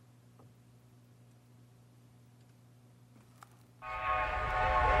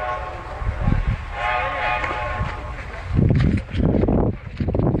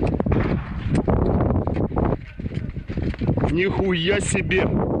 Нихуя себе!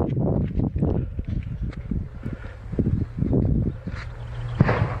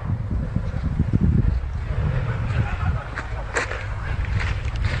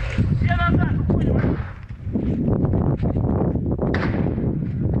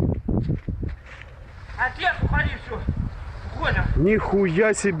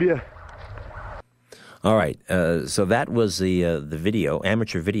 Нихуя себе! All right. So that was the video,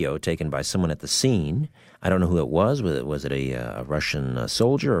 amateur video taken by someone at the scene. I don't know who it was. Was it a Russian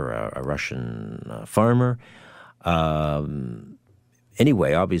soldier or a Russian farmer?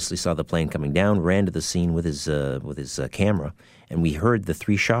 Anyway, obviously saw the plane coming down, ran to the scene with his camera, and we heard the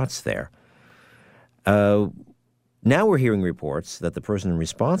 3 shots there. Now we're hearing reports that the person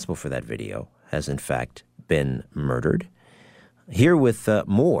responsible for that video has in fact been murdered. Here with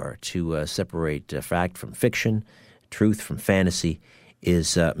more to separate fact from fiction, truth from fantasy,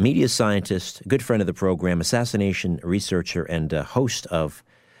 is media scientist, good friend of the program, assassination researcher, and host of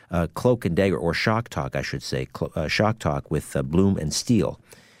Cloak and Dagger, or Shock Talk, I should say, Shock Talk with Bloom and Steele,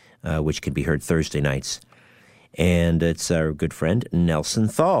 which can be heard Thursday nights. And it's our good friend, Nelson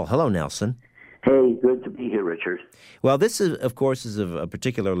Thal. Hello, Nelson. Hey, good to be here, Richard. Well, this is, of course, is of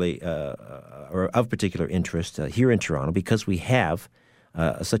particularly or of particular interest here in Toronto because we have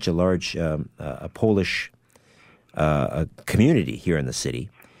such a large Polish community here in the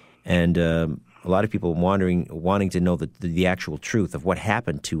city, and a lot of people wanting to know the actual truth of what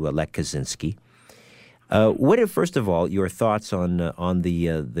happened to Lech Kaczynski. What are, first of all, your thoughts on the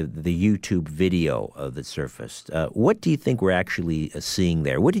YouTube video that surfaced? What do you think we're actually seeing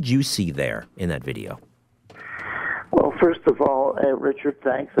there? What did you see there in that video? Well, first of all, Richard,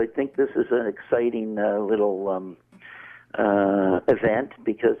 thanks. I think this is an exciting little event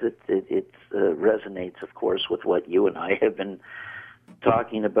because it resonates, of course, with what you and I have been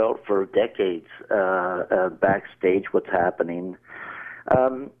talking about for decades backstage, what's happening.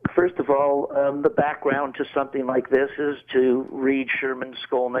 First of all, the background to something like this is to read Sherman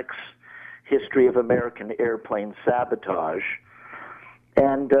Skolnick's History of American Airplane Sabotage.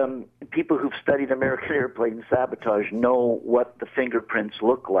 And people who've studied American airplane sabotage know what the fingerprints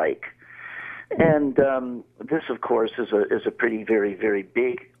look like. And this, of course, is a pretty, very, very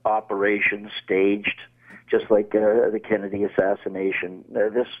big operation staged, just like the Kennedy assassination.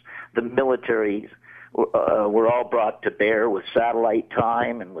 The military were all brought to bear with satellite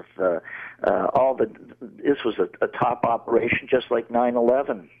time and with this was a top operation, just like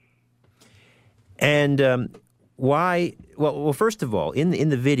 9/11. And why? Well, first of all, in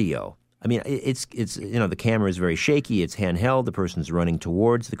the video, I mean, it's the camera is very shaky. It's handheld. The person's running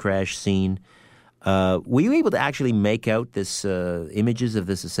towards the crash scene. Were you able to actually make out this images of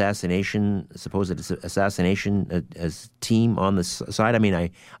this supposed assassination as team on the side? I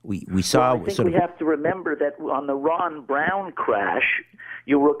mean, we saw. Well, I think we have to remember that on the Ron Brown crash,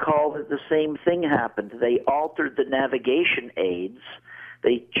 you'll recall that the same thing happened. They altered the navigation aids.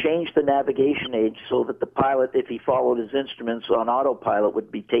 They changed the navigation aids so that the pilot, if he followed his instruments on autopilot,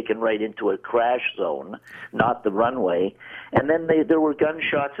 would be taken right into a crash zone, not the runway. And then there were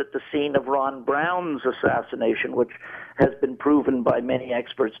gunshots at the scene of Ron Brown's assassination, which has been proven by many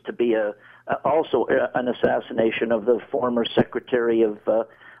experts to be also an assassination of the former Secretary of the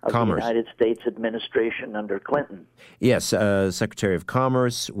United States administration under Clinton. Yes, Secretary of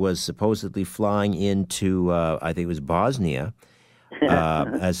Commerce was supposedly flying into, I think it was Bosnia,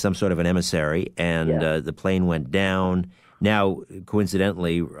 as some sort of an emissary, and the plane went down. Now,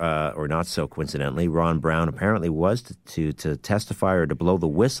 coincidentally, or not so coincidentally, Ron Brown apparently was to testify or to blow the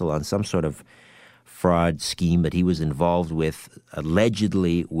whistle on some sort of fraud scheme that he was involved with,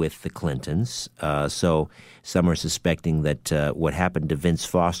 allegedly with the Clintons. So some are suspecting that what happened to Vince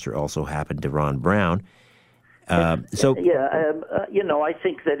Foster also happened to Ron Brown. I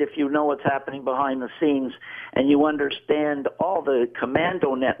think that if you know what's happening behind the scenes and you understand all the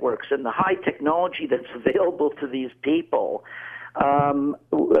commando networks and the high technology that's available to these people,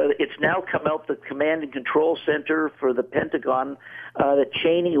 it's now come out the command and control center for the Pentagon that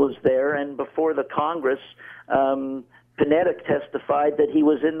Cheney was there, and before the Congress, Panetta testified that he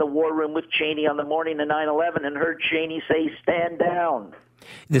was in the war room with Cheney on the morning of 9/11 and heard Cheney say, "Stand down."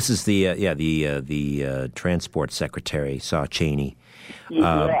 This is the transport secretary saw Cheney.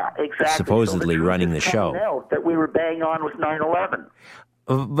 Exactly. Supposedly so running the show. Out that we were bang on with 9/11.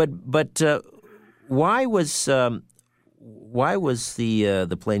 But why was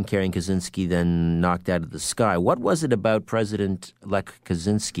the plane carrying Kaczynski then knocked out of the sky? What was it about President Lech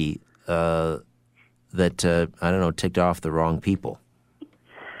Kaczynski that I don't know, ticked off the wrong people?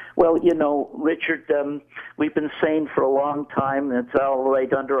 Well, Richard, we've been saying for a long time, and it's all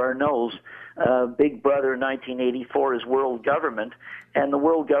right under our nose, Big Brother 1984 is world government, and the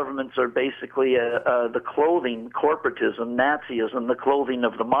world governments are basically the clothing, corporatism, Nazism, the clothing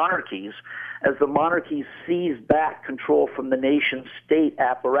of the monarchies, as the monarchies seize back control from the nation-state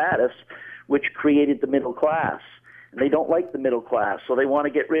apparatus, which created the middle class. And they don't like the middle class, so they want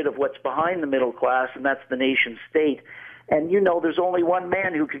to get rid of what's behind the middle class, and that's the nation-state. And there's only one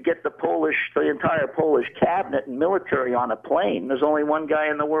man who could get the entire Polish cabinet and military on a plane. There's only one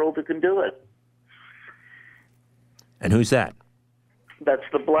guy in the world who can do it. And who's that? That's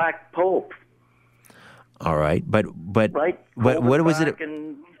the Black Pope. All right, but right? But what was it?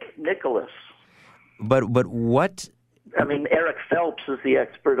 And Nicholas. But what? I mean, Eric Phelps is the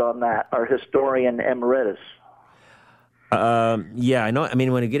expert on that, our historian emeritus. Yeah, I know. I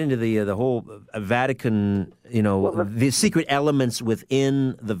mean, when you get into the whole Vatican, the secret elements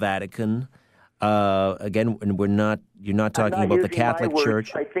within the Vatican. Again, you're not talking about the Catholic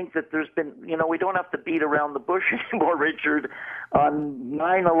Church. I think that there's been, we don't have to beat around the bush anymore, Richard. On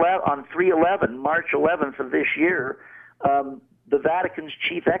 3/11, March 11th of this year, the Vatican's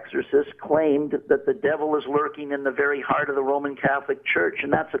chief exorcist claimed that the devil is lurking in the very heart of the Roman Catholic Church,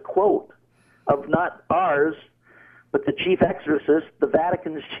 and that's a quote of not ours, but the chief exorcist, the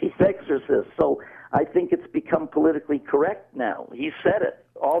Vatican's chief exorcist. So I think it's become politically correct now. He said it.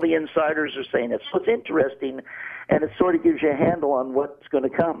 All the insiders are saying it. So it's interesting, and it sort of gives you a handle on what's going to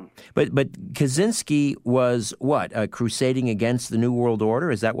come. But Kaczynski was what? Crusading against the New World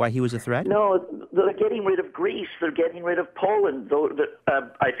Order? Is that why he was a threat? No, they're getting rid of Greece. They're getting rid of Poland.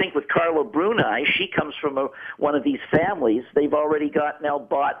 I think with Carla Bruni, she comes from one of these families. They've already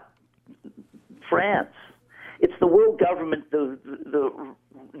bought France. It's the world government, the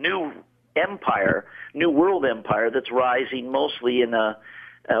new empire, new world empire that's rising mostly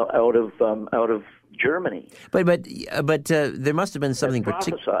out of Germany. But there must have been something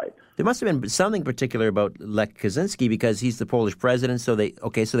particular. There must have been something particular about Lech Kaczynski because he's the Polish president. So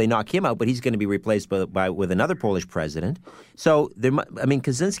they knock him out, but he's going to be replaced with another Polish president. So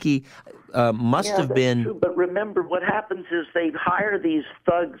Kaczynski must have been. True, but remember, what happens is they hire these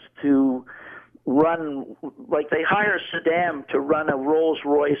thugs to run, like they hire Saddam to run a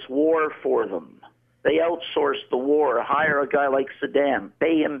Rolls-Royce war for them. They outsource the war, hire a guy like Saddam,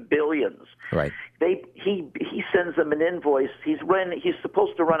 pay him billions. Right. He sends them an invoice. He's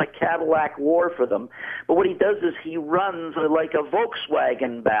supposed to run a Cadillac war for them, but what he does is he runs like a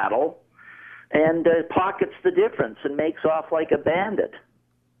Volkswagen battle and pockets the difference and makes off like a bandit.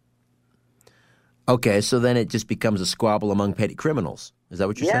 Okay, so then it just becomes a squabble among petty criminals. Is that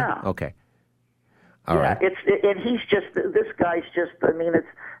what you're saying? Okay. All right. And this guy's just,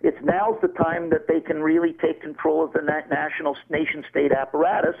 it's now's the time that they can really take control of the national nation-state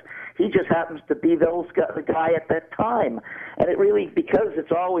apparatus. He just happens to be the guy at that time. And it really, because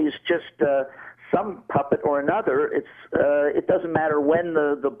it's always just some puppet or another, it doesn't matter when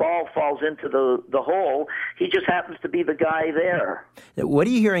the ball falls into the hole. He just happens to be the guy there. What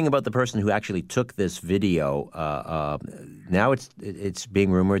are you hearing about the person who actually took this video? Now it's being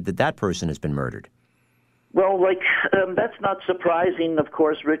rumored that person has been murdered. Well, that's not surprising, of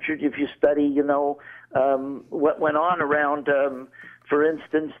course, Richard, if you study, what went on around, for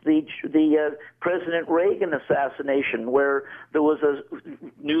instance, the President Reagan assassination, where there was a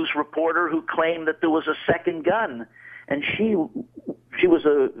news reporter who claimed that there was a second gun, and she was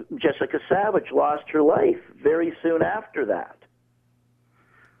Jessica Savage, lost her life very soon after that,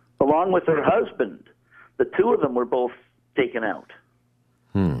 along with her husband. The two of them were both taken out.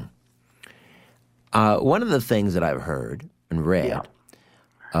 One of the things that I've heard and read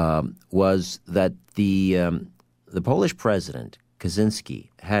was that the Polish president, Kaczynski,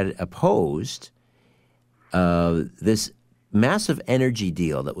 had opposed this massive energy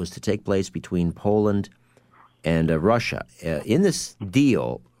deal that was to take place between Poland and Russia. In this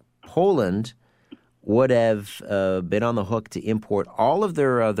deal, Poland would have been on the hook to import all of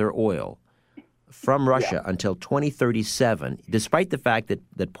their oil from Russia until 2037, despite the fact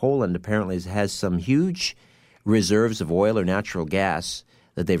that Poland apparently has some huge reserves of oil or natural gas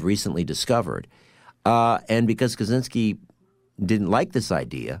that they've recently discovered. And because Kaczynski didn't like this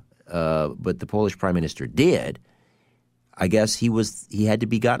idea, but the Polish prime minister did, I guess he had to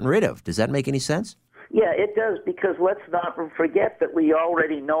be gotten rid of. Does that make any sense? Yeah, it does, because let's not forget that we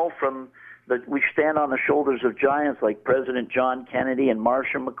already know we stand on the shoulders of giants like President John Kennedy and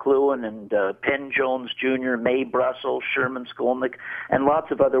Marshall McLuhan and Penn Jones Jr., May Brussels, Sherman Skolnick, and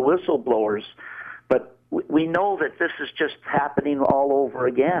lots of other whistleblowers. But we know that this is just happening all over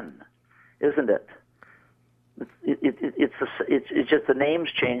again, isn't it? It's just the names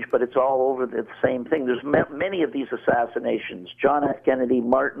change, but it's all over the same thing. There's many of these assassinations: John F. Kennedy,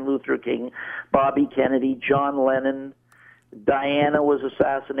 Martin Luther King, Bobby Kennedy, John Lennon. Diana was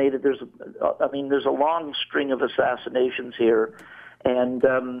assassinated. There's a long string of assassinations here, and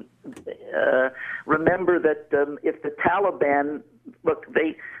remember that if the Taliban,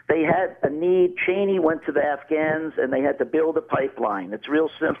 they had a need. Cheney went to the Afghans, and they had to build a pipeline. It's real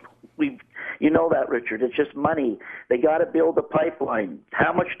simple. You know that, Richard. It's just money. They got to build a pipeline.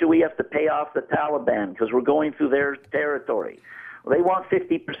 How much do we have to pay off the Taliban because we're going through their territory? Well, they want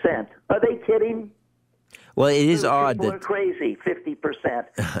 50%. Are they kidding? Well, it is odd People are crazy, 50%.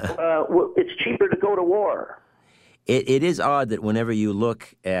 It's cheaper to go to war. It is odd that whenever you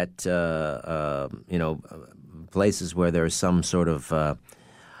look at places where there's some sort of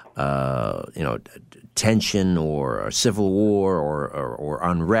tension or civil war or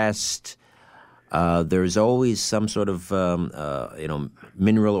unrest, there's always some sort of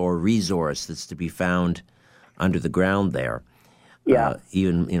mineral or resource that's to be found under the ground there. Yeah.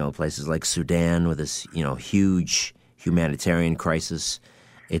 Even places like Sudan with this huge humanitarian crisis.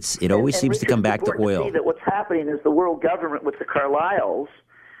 It always seems to come back to oil. To see that what's happening is the world government with the Carlyles,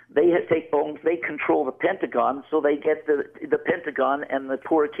 they control the Pentagon, so they get the Pentagon and the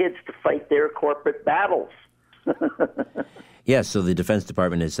poor kids to fight their corporate battles. Yes, so the Defense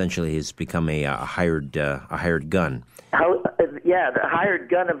Department essentially has become a hired gun. The hired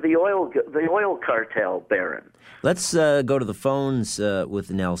gun of the oil cartel, Baron. Let's go to the phones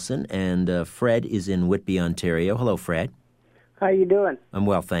with Nelson, and Fred is in Whitby, Ontario. Hello, Fred. How you doing? I'm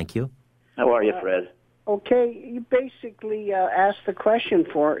well, thank you. How are you, Fred? Okay, you basically asked the question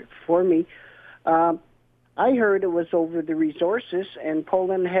for me. I heard it was over the resources, and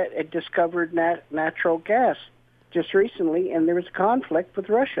Poland had discovered natural gas just recently, and there was a conflict with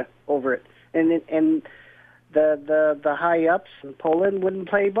Russia over it, and the high ups in Poland wouldn't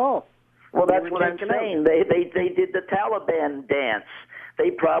play ball. Well, that's what I'm saying. They did the Taliban dance. They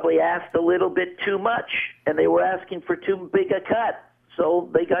probably asked a little bit too much, and they were asking for too big a cut, so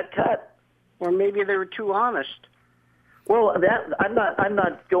they got cut. Or maybe they were too honest. Well, I'm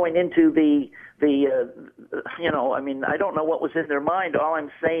not going into I don't know what was in their mind. All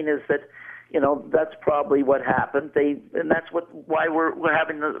I'm saying is that, that's probably what happened. And that's why we're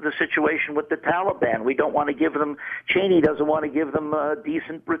having the situation with the Taliban. We don't want to give them. Cheney doesn't want to give them a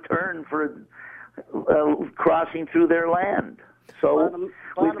decent return for crossing through their land. So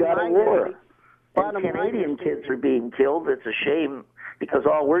we've got a war. And Canadian kids are being killed. It's a shame because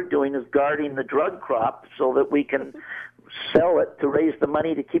all we're doing is guarding the drug crop so that we can sell it to raise the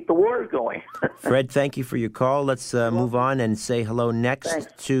money to keep the war going. Fred, thank you for your call. Let's move on and say hello next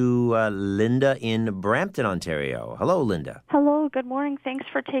to Linda in Brampton, Ontario. Hello, Linda. Hello, good morning. Thanks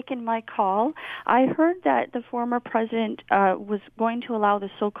for taking my call. I heard that the former president was going to allow the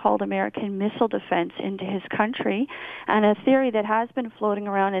so-called American missile defense into his country, and a theory that has been floating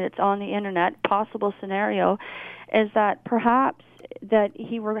around, and it's on the internet, possible scenario, is that perhaps that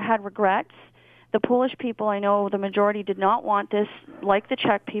he had regrets. The Polish people, I know the majority did not want this. Like the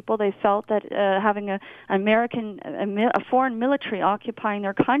Czech people, they felt that having a foreign military occupying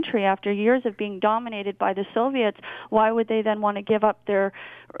their country after years of being dominated by the Soviets, why would they then want to give up their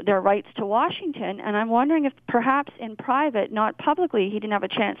rights to Washington? And I'm wondering if perhaps in private, not publicly, he didn't have a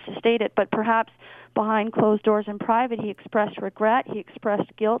chance to state it, but perhaps behind closed doors in private, he expressed regret, he expressed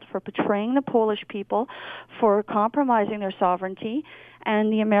guilt for betraying the Polish people, for compromising their sovereignty,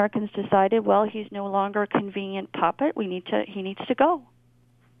 and the Americans decided, well, he's no longer a convenient puppet. He needs to go.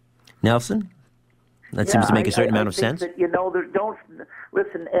 Nelson? That seems to make a certain amount of sense. That,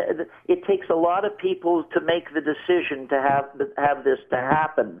 listen, it takes a lot of people to make the decision to have this to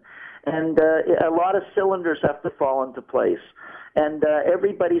happen. And a lot of cylinders have to fall into place. And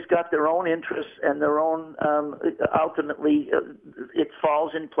everybody's got their own interests and their own, ultimately, it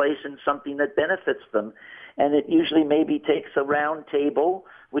falls in place in something that benefits them. And it usually maybe takes a round table,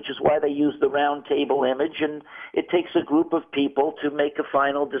 which is why they use the round table image, and it takes a group of people to make a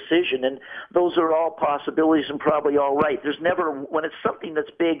final decision. And those are all possibilities and probably all right. There's never, when it's something that's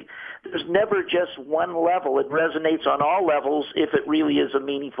big, there's never just one level. It resonates on all levels if it really is a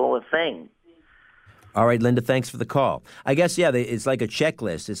meaningful thing. All right, Linda, thanks for the call. I guess, it's like a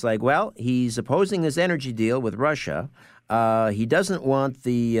checklist. It's like, well, he's opposing this energy deal with Russia. He doesn't want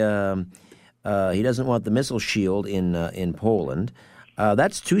the missile shield in Poland.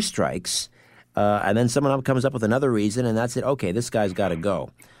 That's two strikes. And then someone comes up with another reason, and that's it. Okay, this guy's got to go.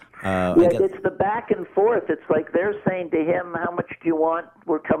 It's the back and forth. It's like they're saying to him, how much do you want?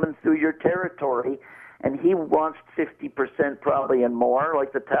 We're coming through your territory. And he wants 50% probably and more,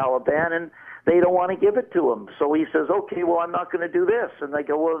 like the Taliban, and they don't want to give it to him. So he says, okay, well, I'm not going to do this. And they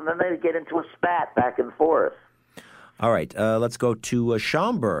go, well, and then they get into a spat back and forth. All right, let's go to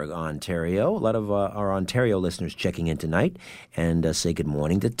Schaumburg, Ontario. A lot of our Ontario listeners checking in tonight, and say good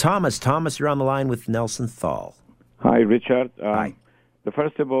morning to Thomas. Thomas, you're on the line with Nelson Thal. Hi, Richard. Hi. The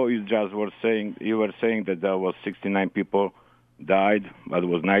first of all, you were saying that there was 69 people died, but it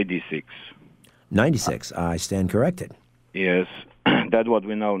was 96. 96. I stand corrected. Yes, that's what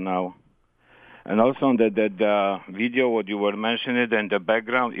we know now. And also on the video, what you were mentioning, in the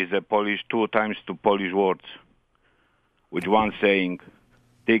background is a Polish, 2 times 2 Polish words, with one saying,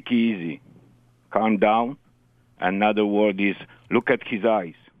 take it easy, calm down. Another word is, look at his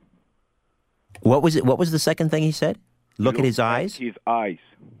eyes. What was it? What was the second thing he said? Look at his eyes? His eyes.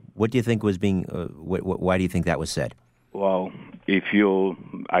 What do you think was being, why do you think that was said? Well,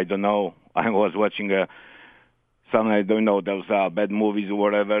 I don't know, I was watching I don't know, those bad movies or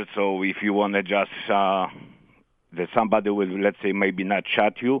whatever, so if you want to just, that somebody will, let's say, maybe not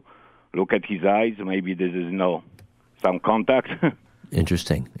shot you, look at his eyes, maybe this is, some contact.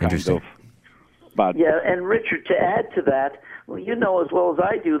 Interesting. But yeah, and Richard, to add to that, well, you know as well as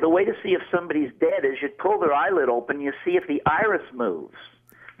I do, the way to see if somebody's dead is you pull their eyelid open, you see if the iris moves.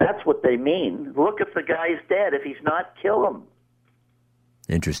 That's what they mean. Look if the guy's dead. If he's not, kill him.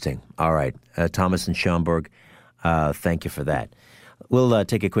 Interesting. All right. Thomas and Schaumburg, thank you for that. We'll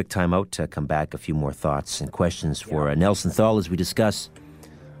take a quick time out to come back. A few more thoughts and questions for Nelson Thal as we discuss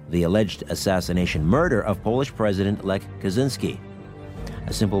the alleged assassination murder of Polish President Lech Kaczynski.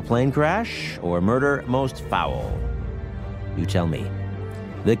 A simple plane crash or murder most foul? You tell me.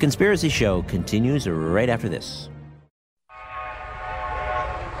 The Conspiracy Show continues right after this.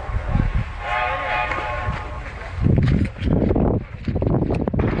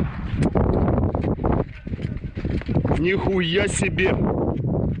 Нихуя себе!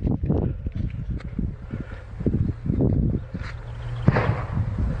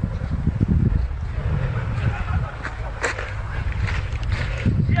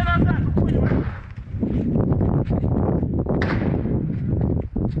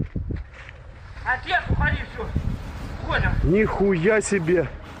 Нихуя себе!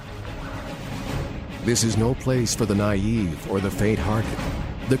 This is no place for the naive or the faint-hearted.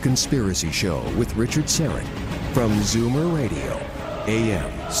 The Conspiracy Show with Richard Syrett from Zoomer Radio, AM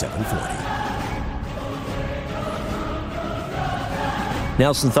 740.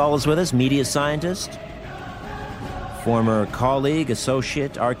 Nelson Thal is with us, media scientist, former colleague,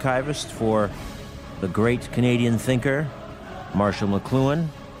 associate archivist for the great Canadian thinker, Marshall McLuhan,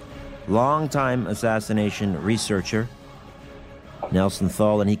 longtime assassination researcher, Nelson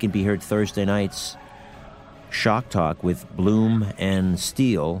Thal, and he can be heard Thursday nights, Shock Talk with Bloom and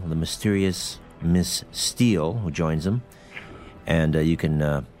Steele, the mysterious Miss Steele, who joins him. And you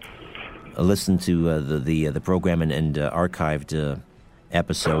can listen to the program and archived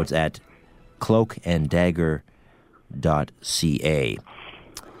episodes at cloakanddagger.ca.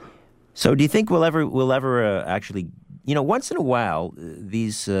 So do you think we'll ever actually, once in a while,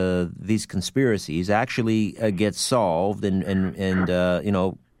 these conspiracies actually get solved and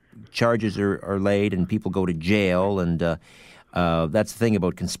charges are laid and people go to jail, and that's the thing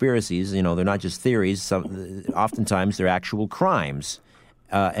about conspiracies. They're not just theories. Oftentimes they're actual crimes,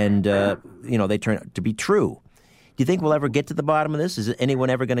 and they turn out to be true. Do you think we'll ever get to the bottom of this? Is anyone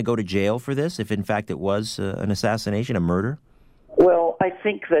ever going to go to jail for this, if in fact it was an assassination, a murder? Well, I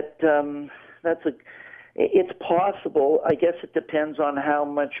think that it's possible. I guess it depends on how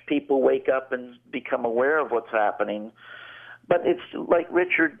much people wake up and become aware of what's happening. But it's like,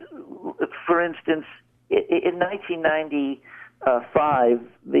 Richard, for instance, in 1995,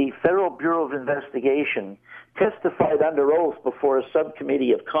 the Federal Bureau of Investigation testified under oath before a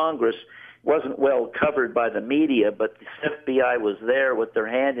subcommittee of Congress. Wasn't well covered by the media, but the FBI was there with their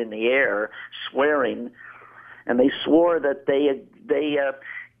hand in the air, swearing, and they swore that they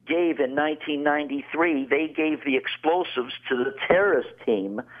gave in 1993, they gave the explosives to the terrorist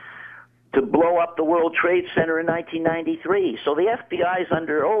team to blow up the World Trade Center in 1993. So the FBI is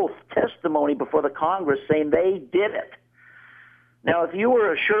under oath testimony before the Congress saying they did it. Now, if you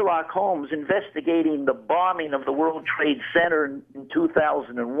were a Sherlock Holmes investigating the bombing of the World Trade Center in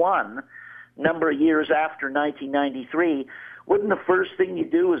 2001, number of years after 1993, wouldn't the first thing you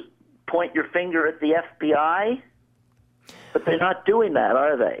do is point your finger at the FBI? But they're not doing that,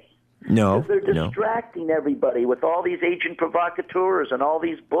 are they? No. Because they're distracting everybody with all these agent provocateurs and all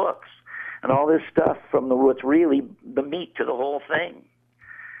these books and all this stuff from what's really the meat to the whole thing.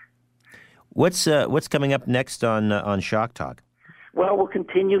 What's coming up next on Shock Talk? Well, we'll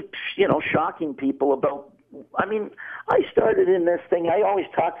continue, shocking people about. I mean, I started in this thing. I always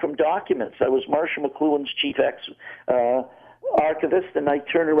talk from documents. I was Marshall McLuhan's chief archivist, and I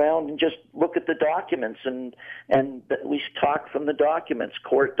turn around and just look at the documents, and we talk from the documents,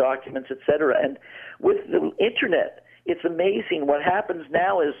 court documents, etc. And with the internet, it's amazing what happens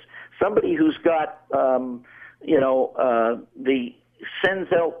now is somebody who's got,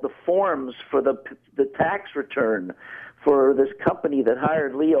 sends out the forms for the tax return for this company that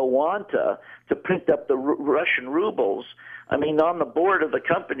hired Leo Wanta to print up the Russian rubles. I mean, on the board of the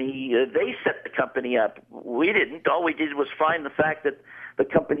company, they set the company up. We didn't. All we did was find the fact that the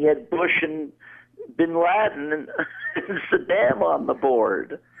company had Bush and Bin Laden and Saddam on the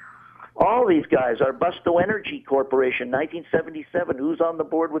board. All these guys are Busto Energy Corporation, 1977. Who's on the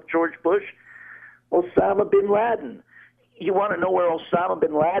board with George Bush? Osama Bin Laden. You want to know where Osama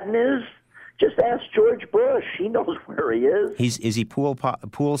Bin Laden is? Just ask George Bush. He knows where he is. Is he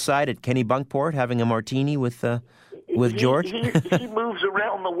poolside at Kenny Bunkport having a martini with George? He moves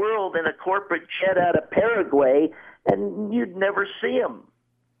around the world in a corporate jet out of Paraguay, and you'd never see him.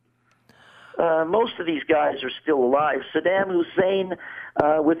 Most of these guys are still alive. Saddam Hussein,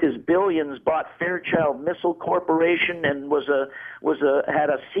 with his billions, bought Fairchild Missile Corporation and had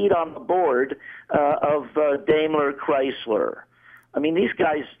a seat on the board of Daimler Chrysler. I mean, these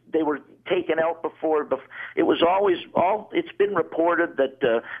guys, they were taken out before. It was always it's been reported that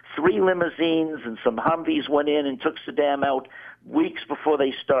 3 limousines and some Humvees went in and took Saddam out weeks before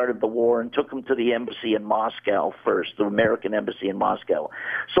they started the war and took him to the embassy in Moscow first, the American embassy in Moscow.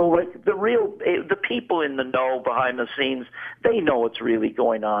 So like the people in the know behind the scenes, they know what's really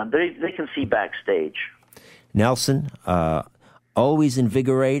going on. They can see backstage. Nelson, always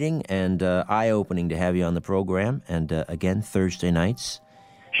invigorating and eye-opening to have you on the program. And again, Thursday nights.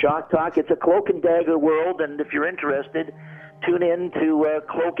 Shock Talk, it's a cloak and dagger world, and if you're interested, tune in to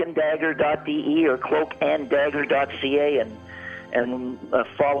cloakanddagger.de or cloakanddagger.ca and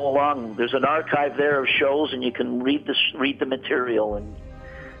follow along. There's an archive there of shows, and you can read the material. And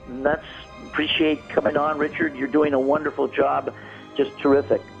that's appreciate coming on, Richard. You're doing a wonderful job, just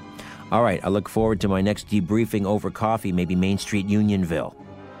terrific. All right, I look forward to my next debriefing over coffee, maybe Main Street, Unionville.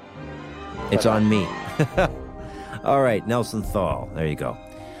 It's on me. All right, Nelson Thal. There you go.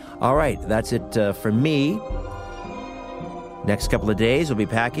 All right, that's it for me. Next couple of days, we'll be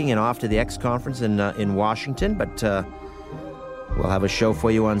packing and off to the X Conference in Washington, but we'll have a show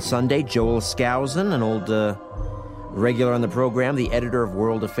for you on Sunday. Joel Skousen, an old regular on the program, the editor of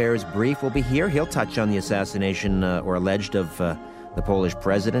World Affairs Brief, will be here. He'll touch on the assassination or alleged of the Polish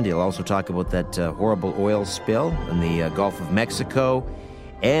president. He'll also talk about that horrible oil spill in the Gulf of Mexico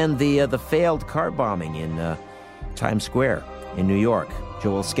and the failed car bombing in Times Square in New York.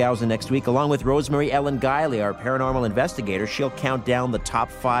 Joel Skousen next week, along with Rosemary Ellen Guiley, our paranormal investigator. She'll count down the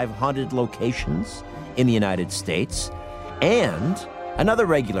top 500 locations in the United States. And another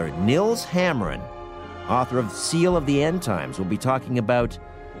regular, Nils Hamren, author of Seal of the End Times, will be talking about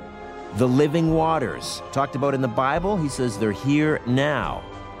the living waters. Talked about in the Bible, he says they're here now.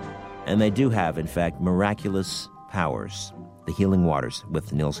 And they do have, in fact, miraculous powers. The healing waters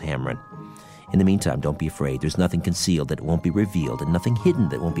with Nils Hamren. In the meantime, don't be afraid. There's nothing concealed that won't be revealed, and nothing hidden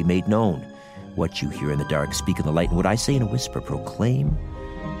that won't be made known. What you hear in the dark, speak in the light, and what I say in a whisper, proclaim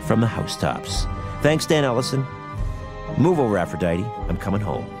from the housetops. Thanks, Dan Ellison. Move over, Aphrodite. I'm coming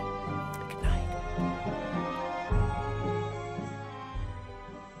home. Good night.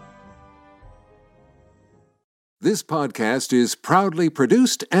 This podcast is proudly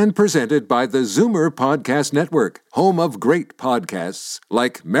produced and presented by the Zoomer Podcast Network, home of great podcasts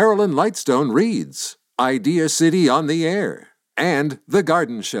like Marilyn Lightstone Reads, Idea City on the Air, and The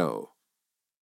Garden Show.